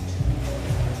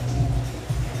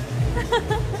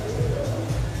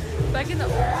 Back in the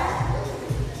old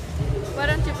days. Why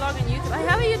don't you vlog on YouTube? I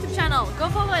have a YouTube channel. Go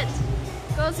follow it.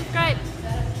 Go subscribe.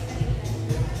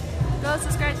 Go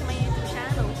subscribe to my YouTube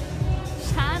channel.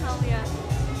 Yeah.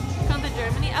 Come to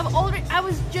Germany. I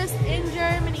was just in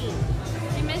Germany.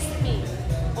 You missed me.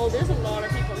 Oh, there's a lot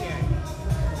of people here.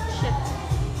 Shit.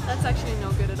 That's actually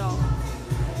no good at all.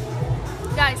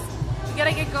 Guys, we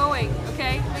gotta get going,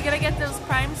 okay? We gotta get those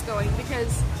primes going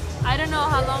because I don't know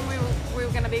how long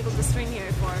we're gonna be able to stream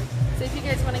here for. So if you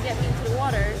guys wanna get me into the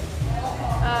water,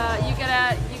 you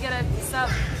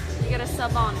gotta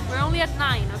sub on. We're only at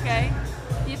 9, okay?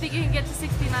 Do you think you can get to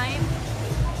 69?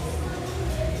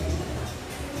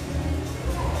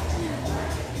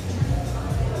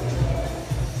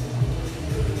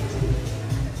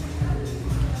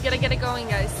 Gotta get it going,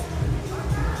 guys.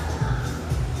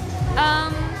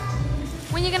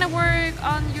 When you gonna work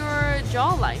on your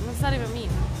jawline? What's that even mean?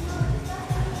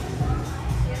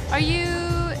 Are you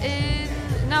in?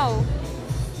 No.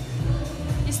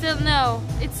 You still no.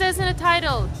 It says in the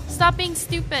title. Stop being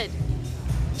stupid.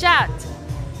 Chat.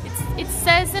 It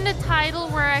says in the title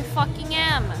where I fucking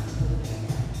am.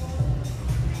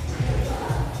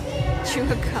 Chew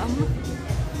a gum?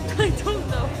 I don't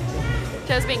know.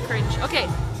 Just being cringe. Okay.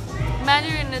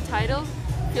 Matter in the title.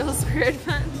 Feels weird,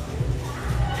 man.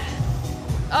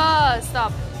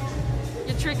 Stop.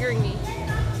 You're triggering me.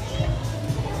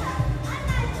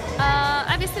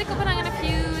 I visited Copenhagen a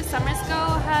few summers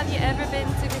ago. Have you ever been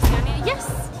to Christiania? Yes!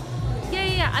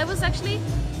 Yeah. I was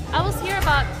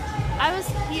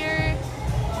here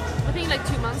I think like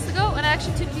 2 months ago, and I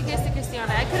actually took you guys to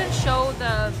Christiania. I couldn't show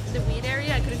the weed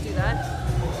area, I couldn't do that.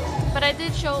 But I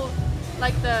did show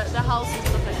like the house and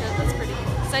stuff like that. That's pretty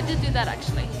cool. So I did do that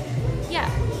actually. Yeah,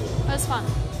 that was fun.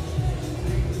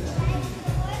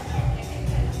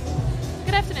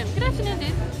 Good afternoon,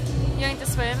 dude. You're going to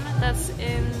swim? That's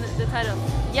in the title.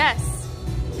 Yes,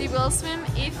 we will swim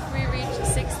if we reach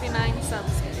 69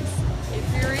 subs, guys. If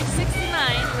we reach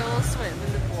 69, we will swim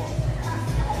in the pool.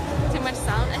 Too much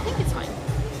sound? I think it's fine.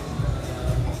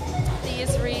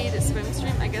 Please read swim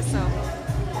stream? I guess so.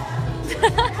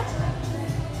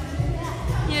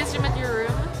 You guys stream at your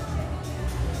room?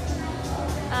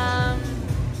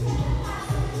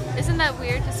 Isn't that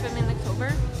weird to swim in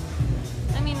October?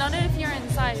 I mean, not if you're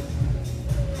inside,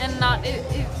 and not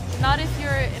if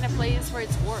you're in a place where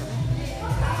it's warm.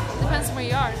 Depends on where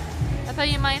you are. I thought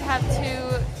you might have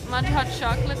too much hot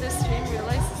chocolate this stream.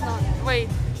 Realize it's not. Wait,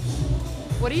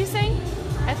 what are you saying?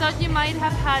 I thought you might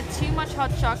have had too much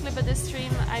hot chocolate, but this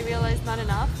stream I realized not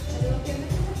enough.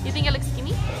 You think I look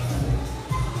skinny?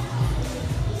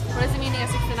 What is the meaning of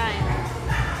 69?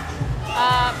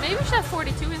 Maybe we should have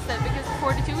 42 instead, because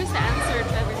 42 is the answer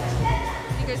to everything.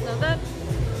 You guys know that?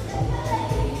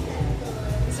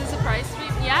 Is this a surprise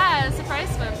stream? Yeah, a surprise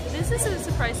swim. This is a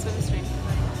surprise swim stream.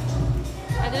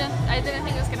 I didn't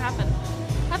think it was gonna happen.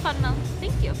 Have fun, Mel.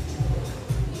 Thank you.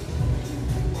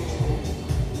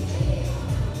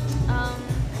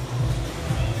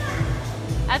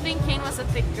 think Kane was a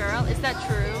thick girl. Is that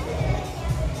true?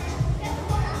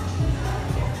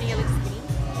 I think I look skinny.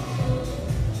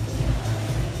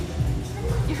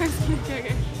 You're skinny.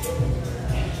 Okay.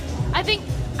 I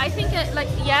think like,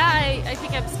 yeah, I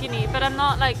think I'm skinny, but I'm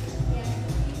not like.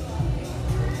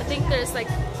 I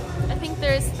think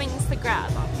there's things to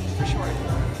grab on me for sure.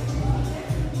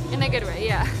 In a good way,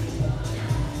 yeah.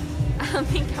 I don't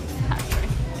think I'm fat or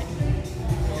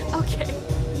anything. Okay.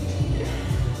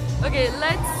 Okay,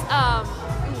 let's how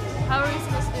are we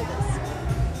supposed to do this?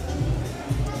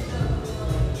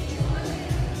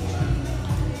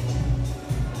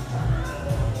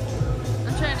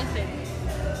 I'm trying to think.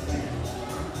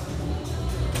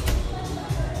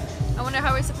 I wonder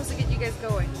how we're supposed to get you guys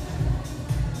going.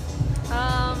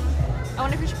 I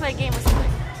wonder if we should play a game or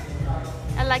something.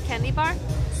 I like candy bar,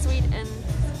 sweet and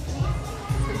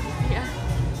yeah.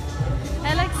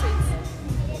 I like sweets.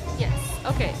 Yes.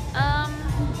 Okay.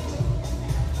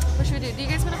 What should we do? Do you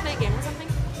guys want to play a game or something?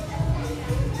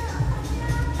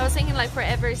 I was thinking like for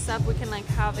every sub we can like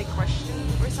have a question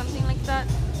or something like that.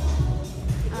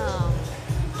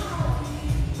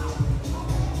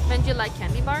 When do you like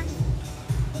candy bar?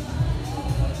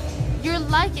 You're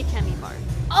like a candy bar.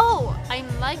 Oh,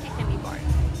 I'm like a candy bar.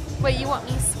 Wait, you want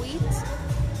me sweet?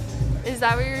 Is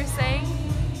that what you're saying?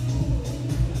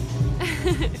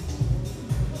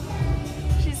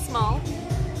 She's small.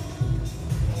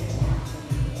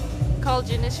 Call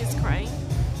Gina, she's crying.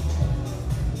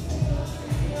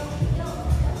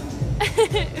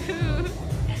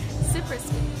 Super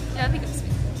sweet. Yeah, I think I'm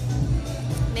sweet.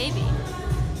 Maybe.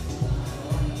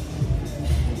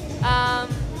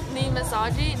 Need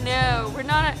massagy? No, we're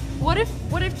not. What if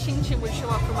Chin Chin would show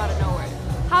up from out of nowhere?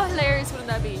 How hilarious would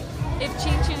that be? If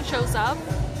Chin Chin shows up?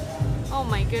 Oh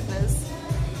my goodness.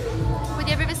 Would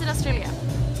you ever visit Australia?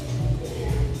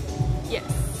 Yes.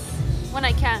 When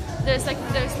I can. There's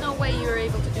no way you're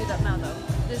able to do that now though.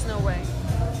 There's no way.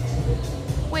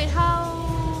 Wait,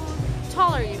 how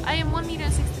tall are you? I am 1 meter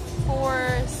and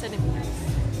 64 centimeters.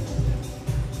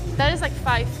 That is like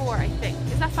 5'4", I think.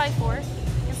 Is that 5'4"?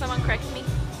 Can someone correct me?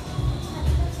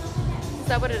 Is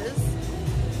that what it is?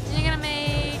 You're gonna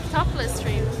make topless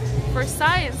stream for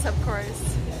science, of course.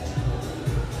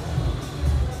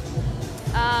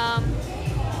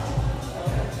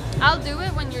 I'll do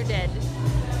it when you're dead.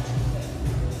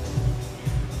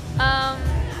 Oh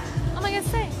my god,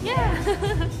 say yeah.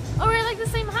 Oh, we're like the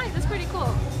same height. That's pretty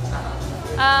cool.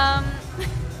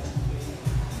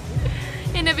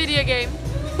 In a video game.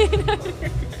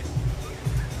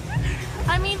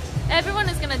 I mean, everyone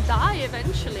is gonna die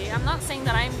eventually. I'm not saying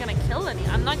that I'm gonna kill any.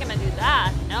 I'm not gonna do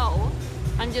that. No.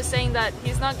 I'm just saying that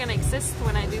he's not gonna exist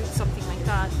when I do something like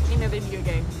that in a video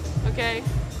game. Okay?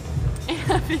 In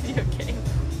a video game.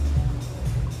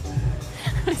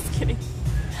 I'm just kidding.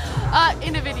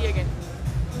 In a video game.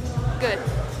 Good.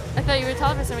 I thought you were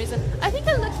tall for some reason. I think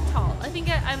I look tall. I think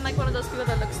I'm like one of those people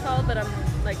that looks tall, but I'm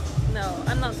like, no,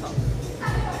 I'm not tall.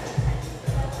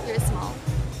 You're small.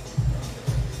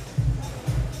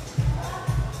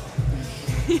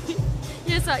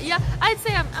 You're so, yeah, I'd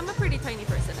say I'm a pretty tiny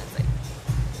person, I'd say.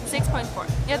 6.4.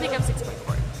 Yeah, I think I'm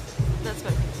 6.4. That's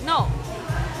what I think.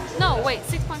 No, wait,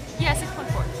 6.4. Yeah,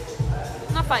 6.4.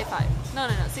 Not 5'5". No,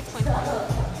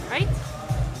 6.4. Right?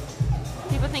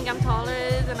 People think I'm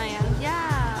taller than I am.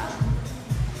 Yeah.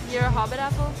 You're a hobbit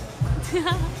apple?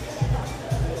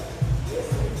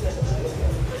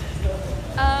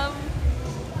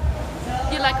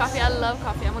 You like coffee? I love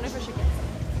coffee. I'm wondering if I should get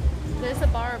some. There's a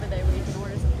bar over there where you can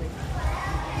order something.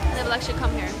 They will actually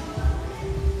come here.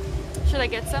 Should I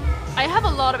get some? I have a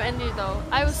lot of energy though.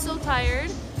 I was so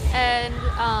tired and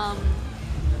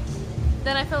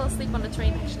then I fell asleep on the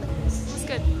train actually. It was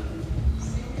good.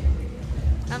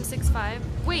 I'm 6'5".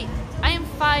 Wait, I am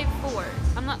 5'4".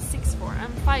 I'm not 6'4".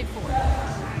 I'm 5'4".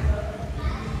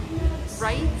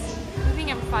 Right? I think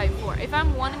I'm 5'4". If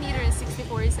I'm 1 meter and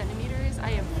 64 centimeters,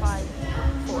 I am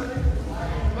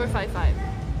 5'4". Or 5'5".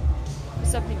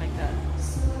 Something like that.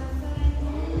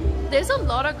 There's a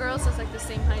lot of girls that's like the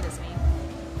same height as me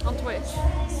on Twitch.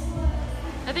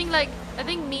 I think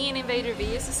me and Invader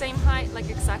V is the same height, like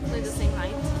exactly the same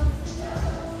height.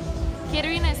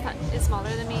 Katerina is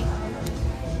smaller than me.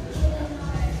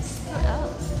 Who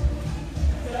else?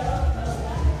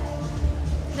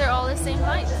 They're all the same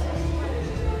height.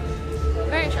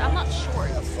 Very sure. I'm not short.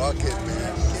 Yeah, fuck it,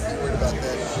 man. You can't be worried about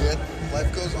that shit.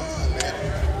 Life goes on, man.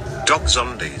 Dog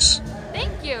zombies.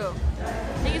 Thank you.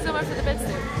 Thank you so much for the bits,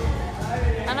 dude.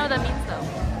 I know what that means though.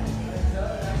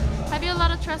 Have you a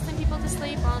lot of trust in people to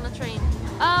sleep on a train?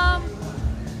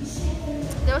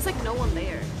 There was like no one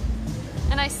there.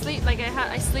 And I sleep like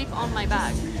I sleep on my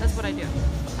bag. That's what I do.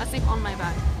 I sleep on my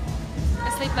bag.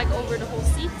 sleep like over the whole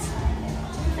seat,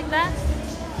 like that.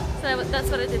 So that's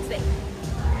what I did today.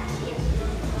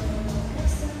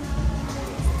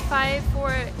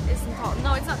 5'4" isn't tall.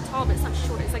 No, it's not tall, but it's not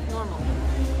short. It's like normal.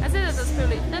 I say that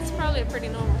that's probably a pretty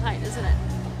normal height, isn't it?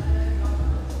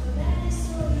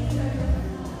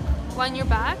 On your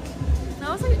back? No,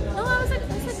 I was sleeping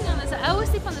on this side. I always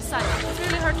sleep on the side. It's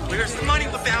really hard to. Where's the money,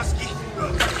 Lebowski?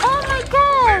 Oh my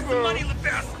god! Where's the money,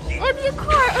 Lebowski? In your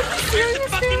car. Are you serious, Where's the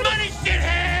fucking dude? money,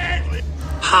 shithead?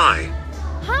 Hi.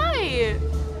 Hi!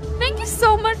 Thank you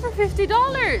so much for $50!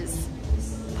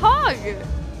 Pog!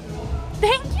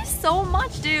 Thank you so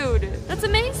much, dude! That's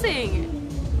amazing!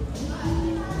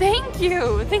 Thank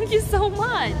you! Thank you so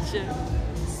much!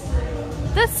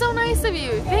 That's so nice of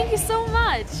you! Thank you so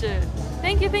much!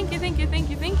 Thank you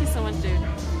so much, dude.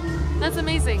 That's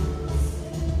amazing.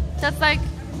 That's like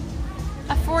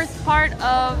a fourth part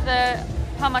of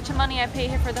how much money I pay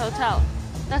here for the hotel.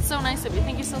 That's so nice of you.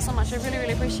 Thank you so much. I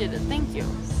really appreciate it. Thank you.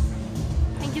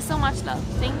 Thank you so much, love.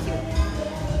 Thank you.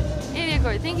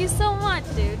 Igor, thank you so much,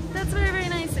 dude. That's very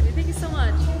nice of you. Thank you so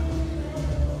much.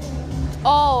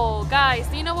 Oh, guys,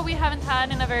 do you know what we haven't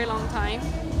had in a very long time?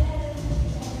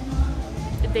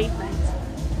 A date night.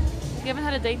 We haven't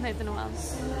had a date night in a while.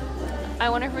 I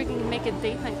wonder if we can make a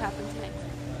date night happen tonight.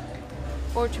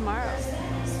 Or tomorrow.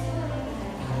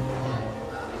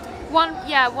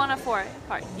 One of four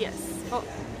part, yes. Oh,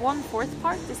 1/4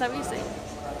 part? Is that what you say?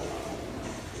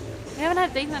 We haven't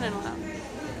had date night in a while.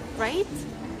 Right?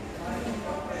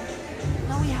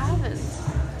 No, we haven't.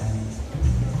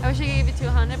 I wish I gave you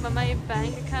 200, but my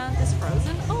bank account is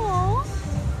frozen. Aww.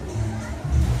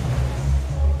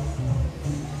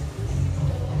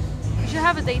 We should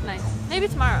have a date night. Maybe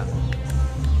tomorrow.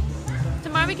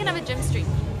 Tomorrow we can have a gym stream.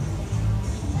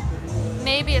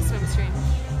 Maybe a swim stream.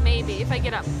 Maybe, if I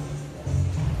get up.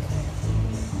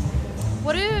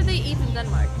 What do they eat in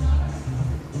Denmark?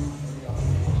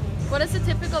 What is a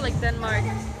typical like Denmark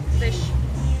dish?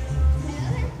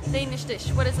 Danish dish.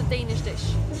 What is a Danish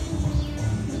dish?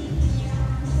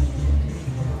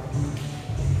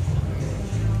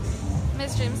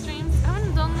 Miss gym streams? I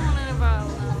haven't done one in a while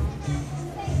now.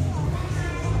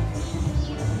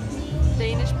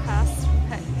 Danish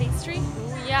pastry?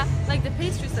 Ooh, yeah, like the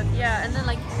pastry stuff, yeah, and then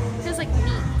like there's like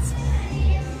meat.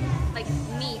 Like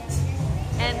meat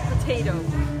and potato.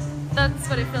 That's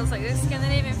what it feels like. The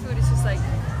Scandinavian food is just like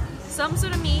some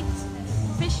sort of meat,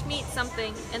 fish meat,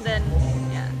 something, and then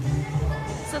yeah,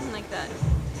 something like that.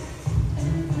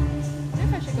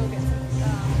 Maybe I should go get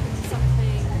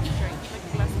something to drink, like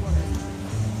a glass of water.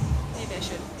 Maybe I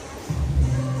should.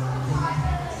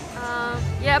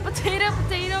 Yeah,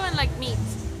 potato, and like meat.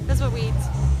 That's what we eat.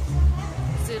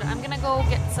 Dude, I'm gonna go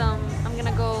get some. I'm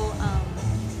gonna go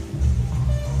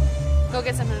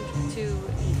get something to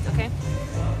eat. Okay.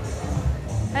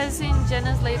 Have you seen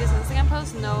Jenna's latest Instagram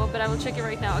post? No, but I will check it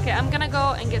right now. Okay, I'm gonna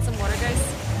go and get some water, guys.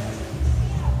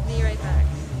 Be right back.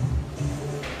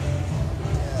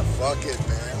 Yeah, fuck it,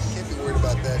 man. Can't be worried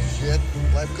about that shit.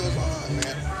 Life goes on,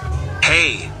 man.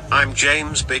 Hey, I'm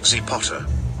James Bigsy Potter.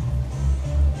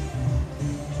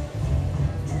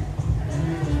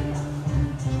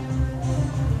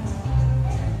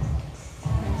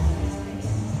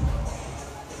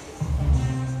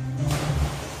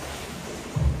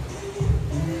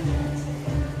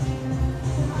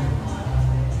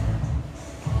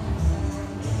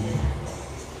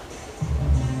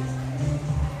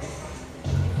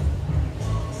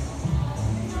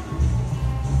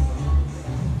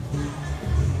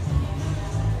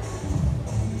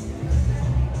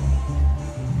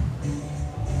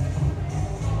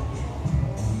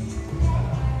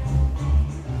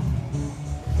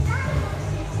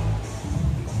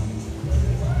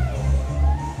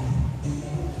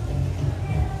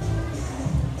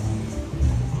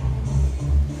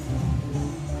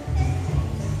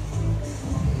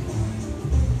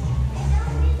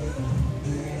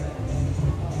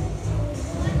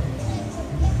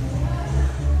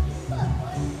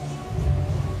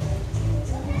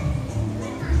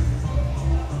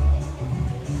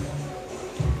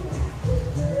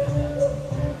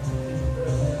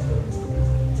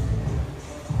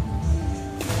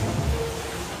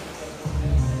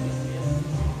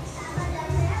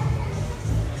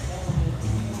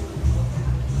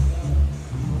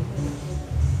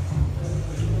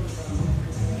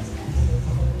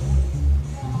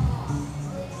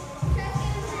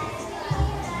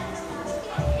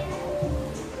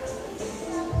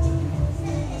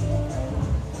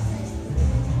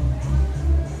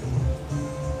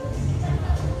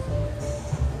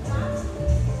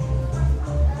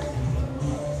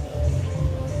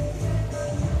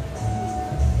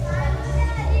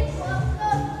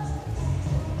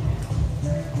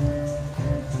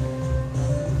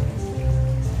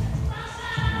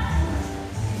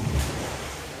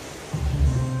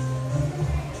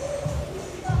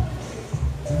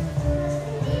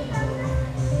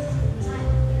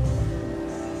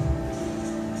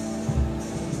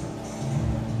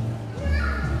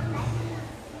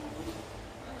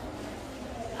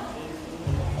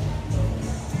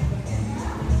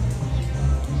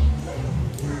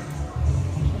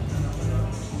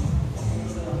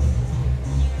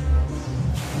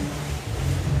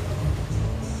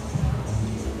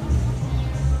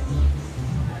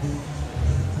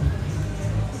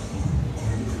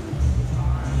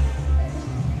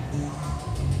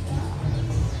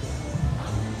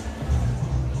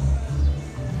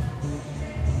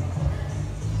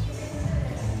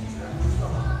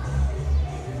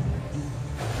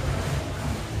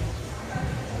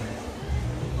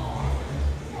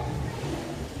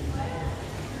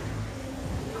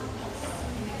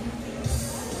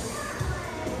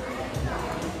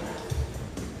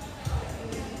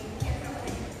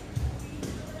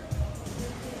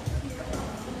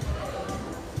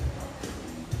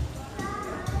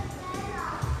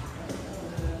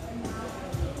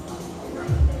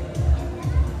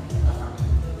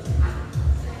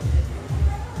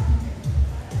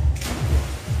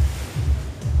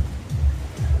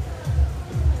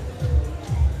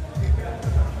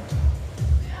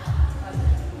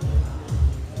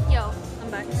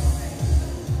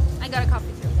 got a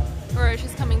coffee too. Or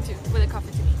she's coming to with a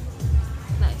coffee to me.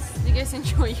 Nice. Do you guys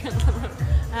enjoy your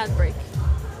ad break?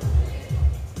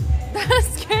 That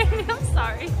scared me, I'm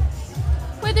sorry.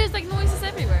 Wait, there's like noises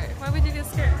everywhere. Why would you get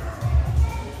scared?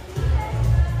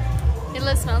 It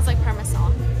literally smells like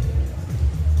Parmesan.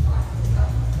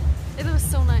 It was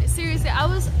so nice. Seriously, I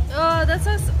was, that's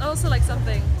also like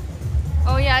something.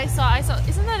 Oh yeah, I saw,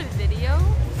 isn't that a video?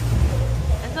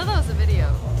 I thought that was a video.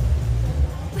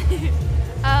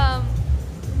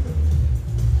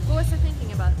 What was I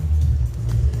thinking about?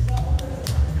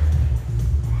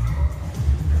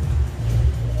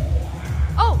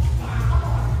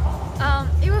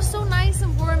 It was so nice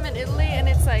and warm in Italy, and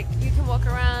it's like you can walk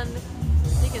around,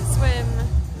 you can swim,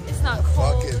 it's not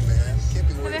cold. Fuck it, man. Can't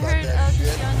be worried Have you about heard that of shit.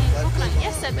 Christiania in Life Copenhagen? goes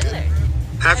Yes, on, I've been man. there.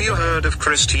 Have you heard of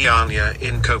Christiania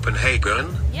in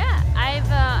Copenhagen? Yeah, I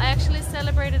actually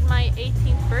celebrated my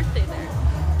 18th birthday there.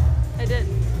 I did.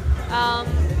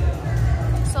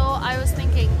 So I was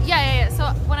thinking, yeah.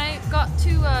 So when I got to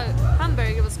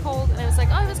Hamburg, it was cold, and it was like,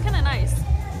 oh, it was kind of nice.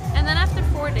 And then after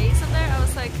 4 days of there, I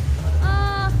was like,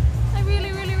 I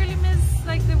really miss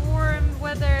like the warm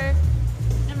weather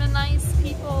and the nice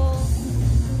people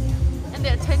and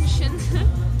the attention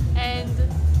and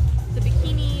the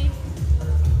bikini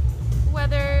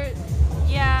weather,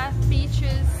 yeah,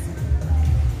 beaches,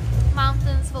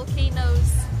 mountains,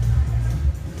 volcanoes,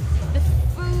 the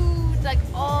food, like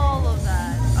all of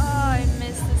that. Oh, I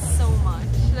miss this so much.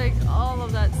 Like all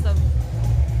of that stuff.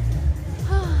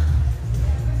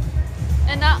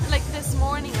 And now, like this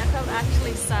morning, I felt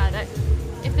actually sad.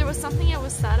 If there was something I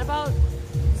was sad about,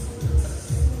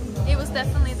 it was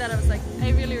definitely that I was like, I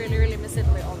really miss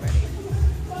Italy already.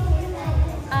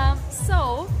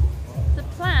 So, the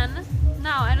plan,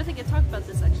 now, I don't think I talked about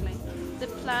this actually. The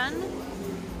plan,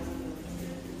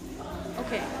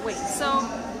 okay, wait, so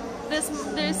there's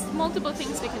multiple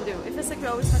things we can do. It feels like we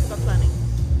always talk about planning.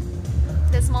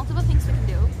 There's multiple things we can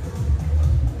do.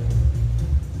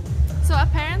 So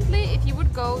apparently, if you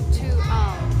would go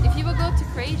to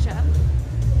Croatia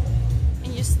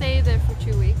and you stay there for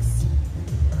 2 weeks,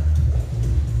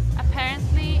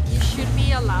 apparently you should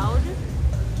be allowed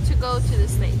to go to the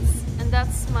States, and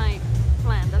that's my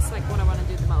plan. That's like what I want to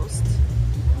do the most.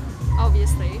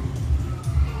 Obviously,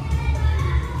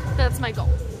 that's my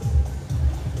goal.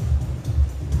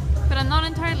 But I'm not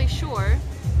entirely sure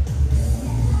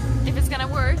if it's gonna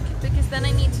work, because then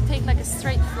I need to take like a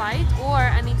straight flight, or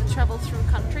I need to travel through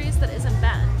countries that isn't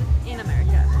banned in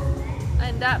America,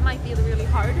 and that might be really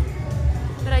hard,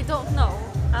 but I don't know.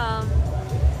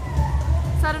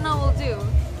 So I don't know what we'll do.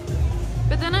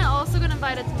 But then I also got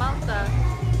invited to Malta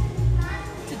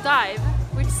to dive,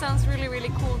 which sounds really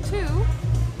cool too.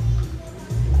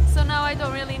 So now I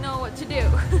don't really know what to do.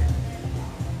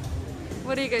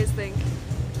 What do you guys think?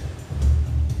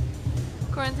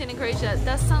 Quarantine in Croatia.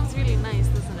 That sounds really nice,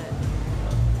 doesn't it?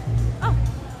 Oh,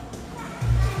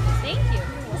 thank you.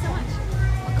 Thank you so much.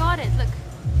 Oh, got it. Look.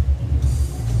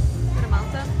 Go to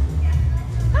Malta.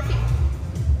 Coffee.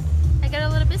 I got a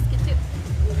little biscuit too.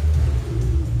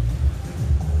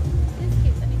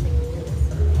 Biscuits. I need to take pictures.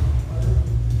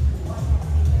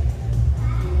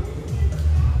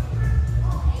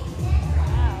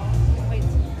 Wow. Wait.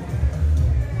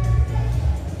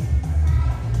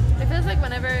 It feels like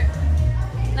whenever.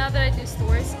 Now that I do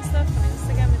stories and stuff on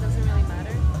Instagram, it doesn't really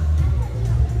matter.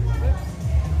 Oops.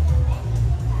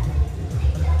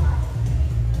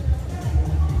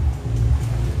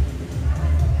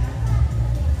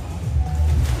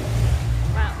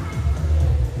 Wow.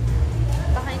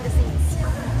 Behind the scenes.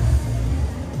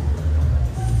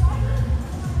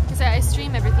 Because I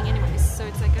stream everything anyways, so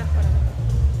it's like, whatever.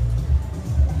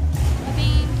 I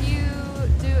think you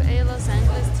do a Los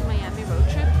Angeles to Miami road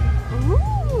trip.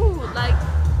 Ooh, like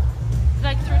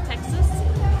through Texas.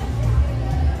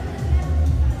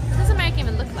 What does America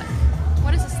even look like?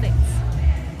 What is the States?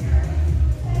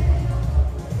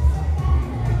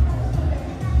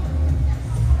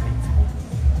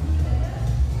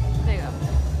 There you go.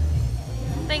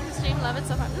 Thanks for stream, love it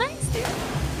so far. Nice, dude.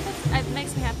 It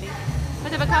makes me happy.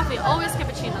 But have a coffee, always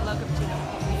cappuccino, love cappuccino.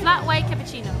 Flat white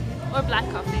cappuccino. Or black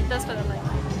coffee, that's what I like.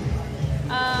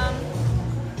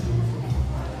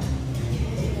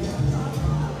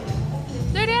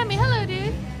 Dirty Amy, hello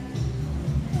dude.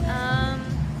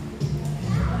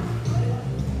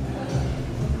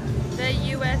 The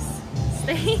US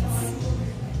states.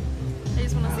 I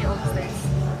just want to see all the states.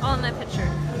 On that picture.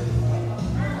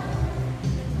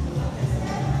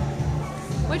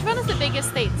 Which one is the biggest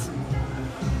state?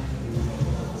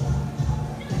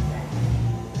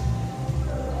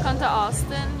 Come to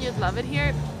Austin, you'd love it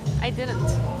here. I didn't.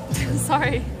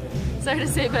 Sorry to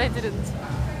say, but I didn't.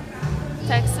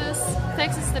 Texas.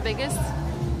 Texas is the biggest.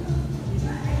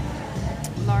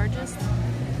 Largest.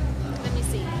 Let me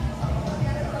see.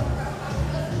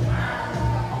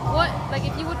 What, like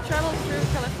if you would travel through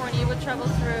California, you would travel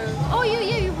through... Oh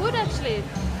yeah, you would actually.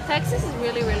 Texas is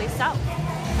really, really south.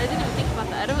 I didn't even think about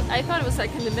that. I thought it was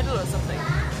like in the middle or something.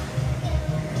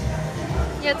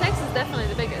 Yeah, Texas is definitely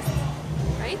the biggest,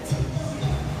 right?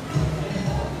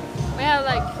 We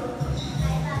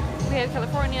have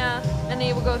California, and then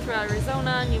you would go through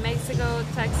Arizona, New Mexico,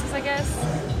 Texas, I guess.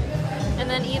 And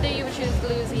then either you would choose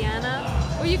Louisiana,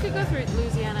 or you could go through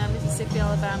Louisiana, Mississippi,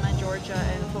 Alabama, Georgia,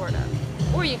 and Florida.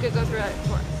 Or you could go through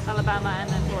Alabama and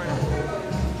then Florida.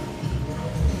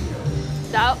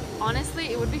 That, honestly,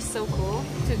 it would be so cool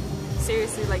to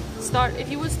seriously like start, if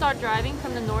you would start driving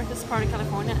from the northest part of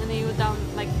California and then you would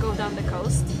go down the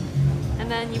coast, and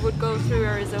then you would go through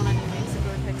Arizona, New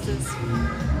Mexico, Texas,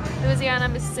 Louisiana,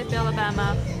 Mississippi,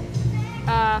 Alabama,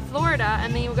 Florida,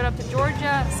 and then you would go up to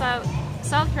Georgia,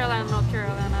 South Carolina, North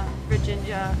Carolina,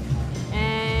 Virginia,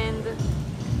 and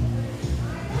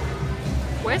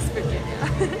West Virginia,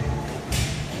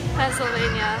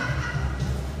 Pennsylvania.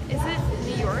 Is it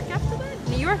New York after that?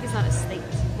 New York is not a state.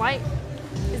 Why?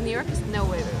 Is New York? No,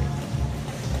 wait.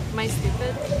 Am I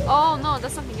stupid? Oh no,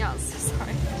 that's something else.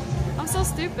 Sorry. I'm so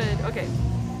stupid. Okay.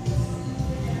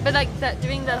 But like that,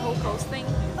 doing that whole coast thing,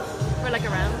 or like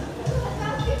around.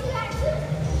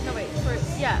 No wait,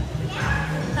 yeah.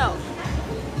 No.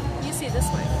 You see it this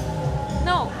way.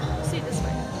 No, you see it this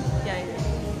way. Yeah.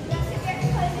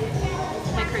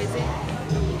 Am I crazy?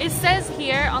 It says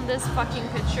here on this fucking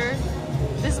picture.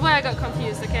 This is why I got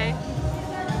confused, okay?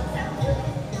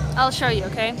 I'll show you,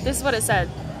 okay? This is what it said.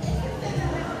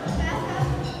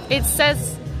 It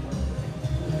says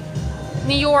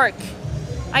New York.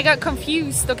 I got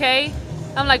confused, okay?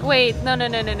 I'm like, wait, no,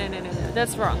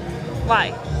 that's wrong.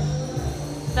 Why?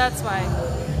 That's why.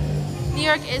 New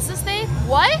York is a state?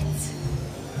 What?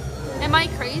 Am I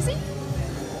crazy?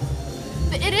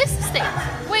 It is a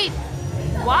state. Wait,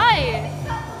 why?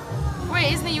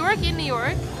 Wait, is New York in New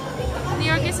York? New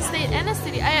York is a state and a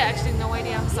city. I actually have no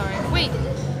idea, I'm sorry. Wait,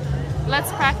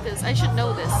 let's practice. I should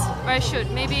know this. Or I should.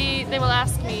 Maybe they will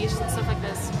ask me stuff like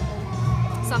this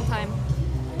sometime.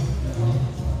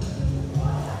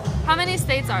 How many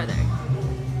states are there?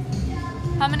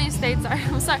 How many states are...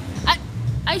 I'm sorry.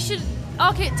 I should...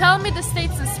 Okay, tell me the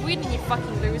states in Sweden, you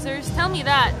fucking losers. Tell me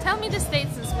that. Tell me the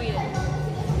states in Sweden.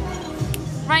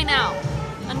 Right now.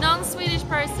 A non-Swedish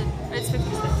person. It's 50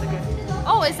 states, okay.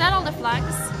 Oh, is that all the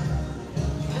flags?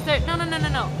 Is there... No.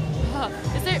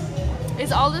 Is there...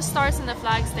 Is all the stars in the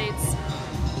flag states?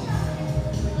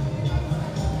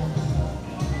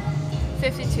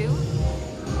 52?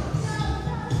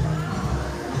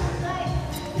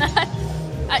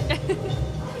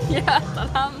 Yeah,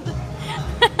 Taland.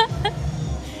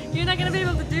 You're not gonna be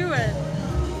able to do it.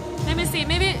 Let me see,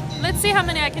 maybe, let's see how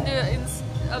many I can do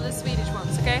of the Swedish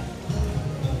ones, okay?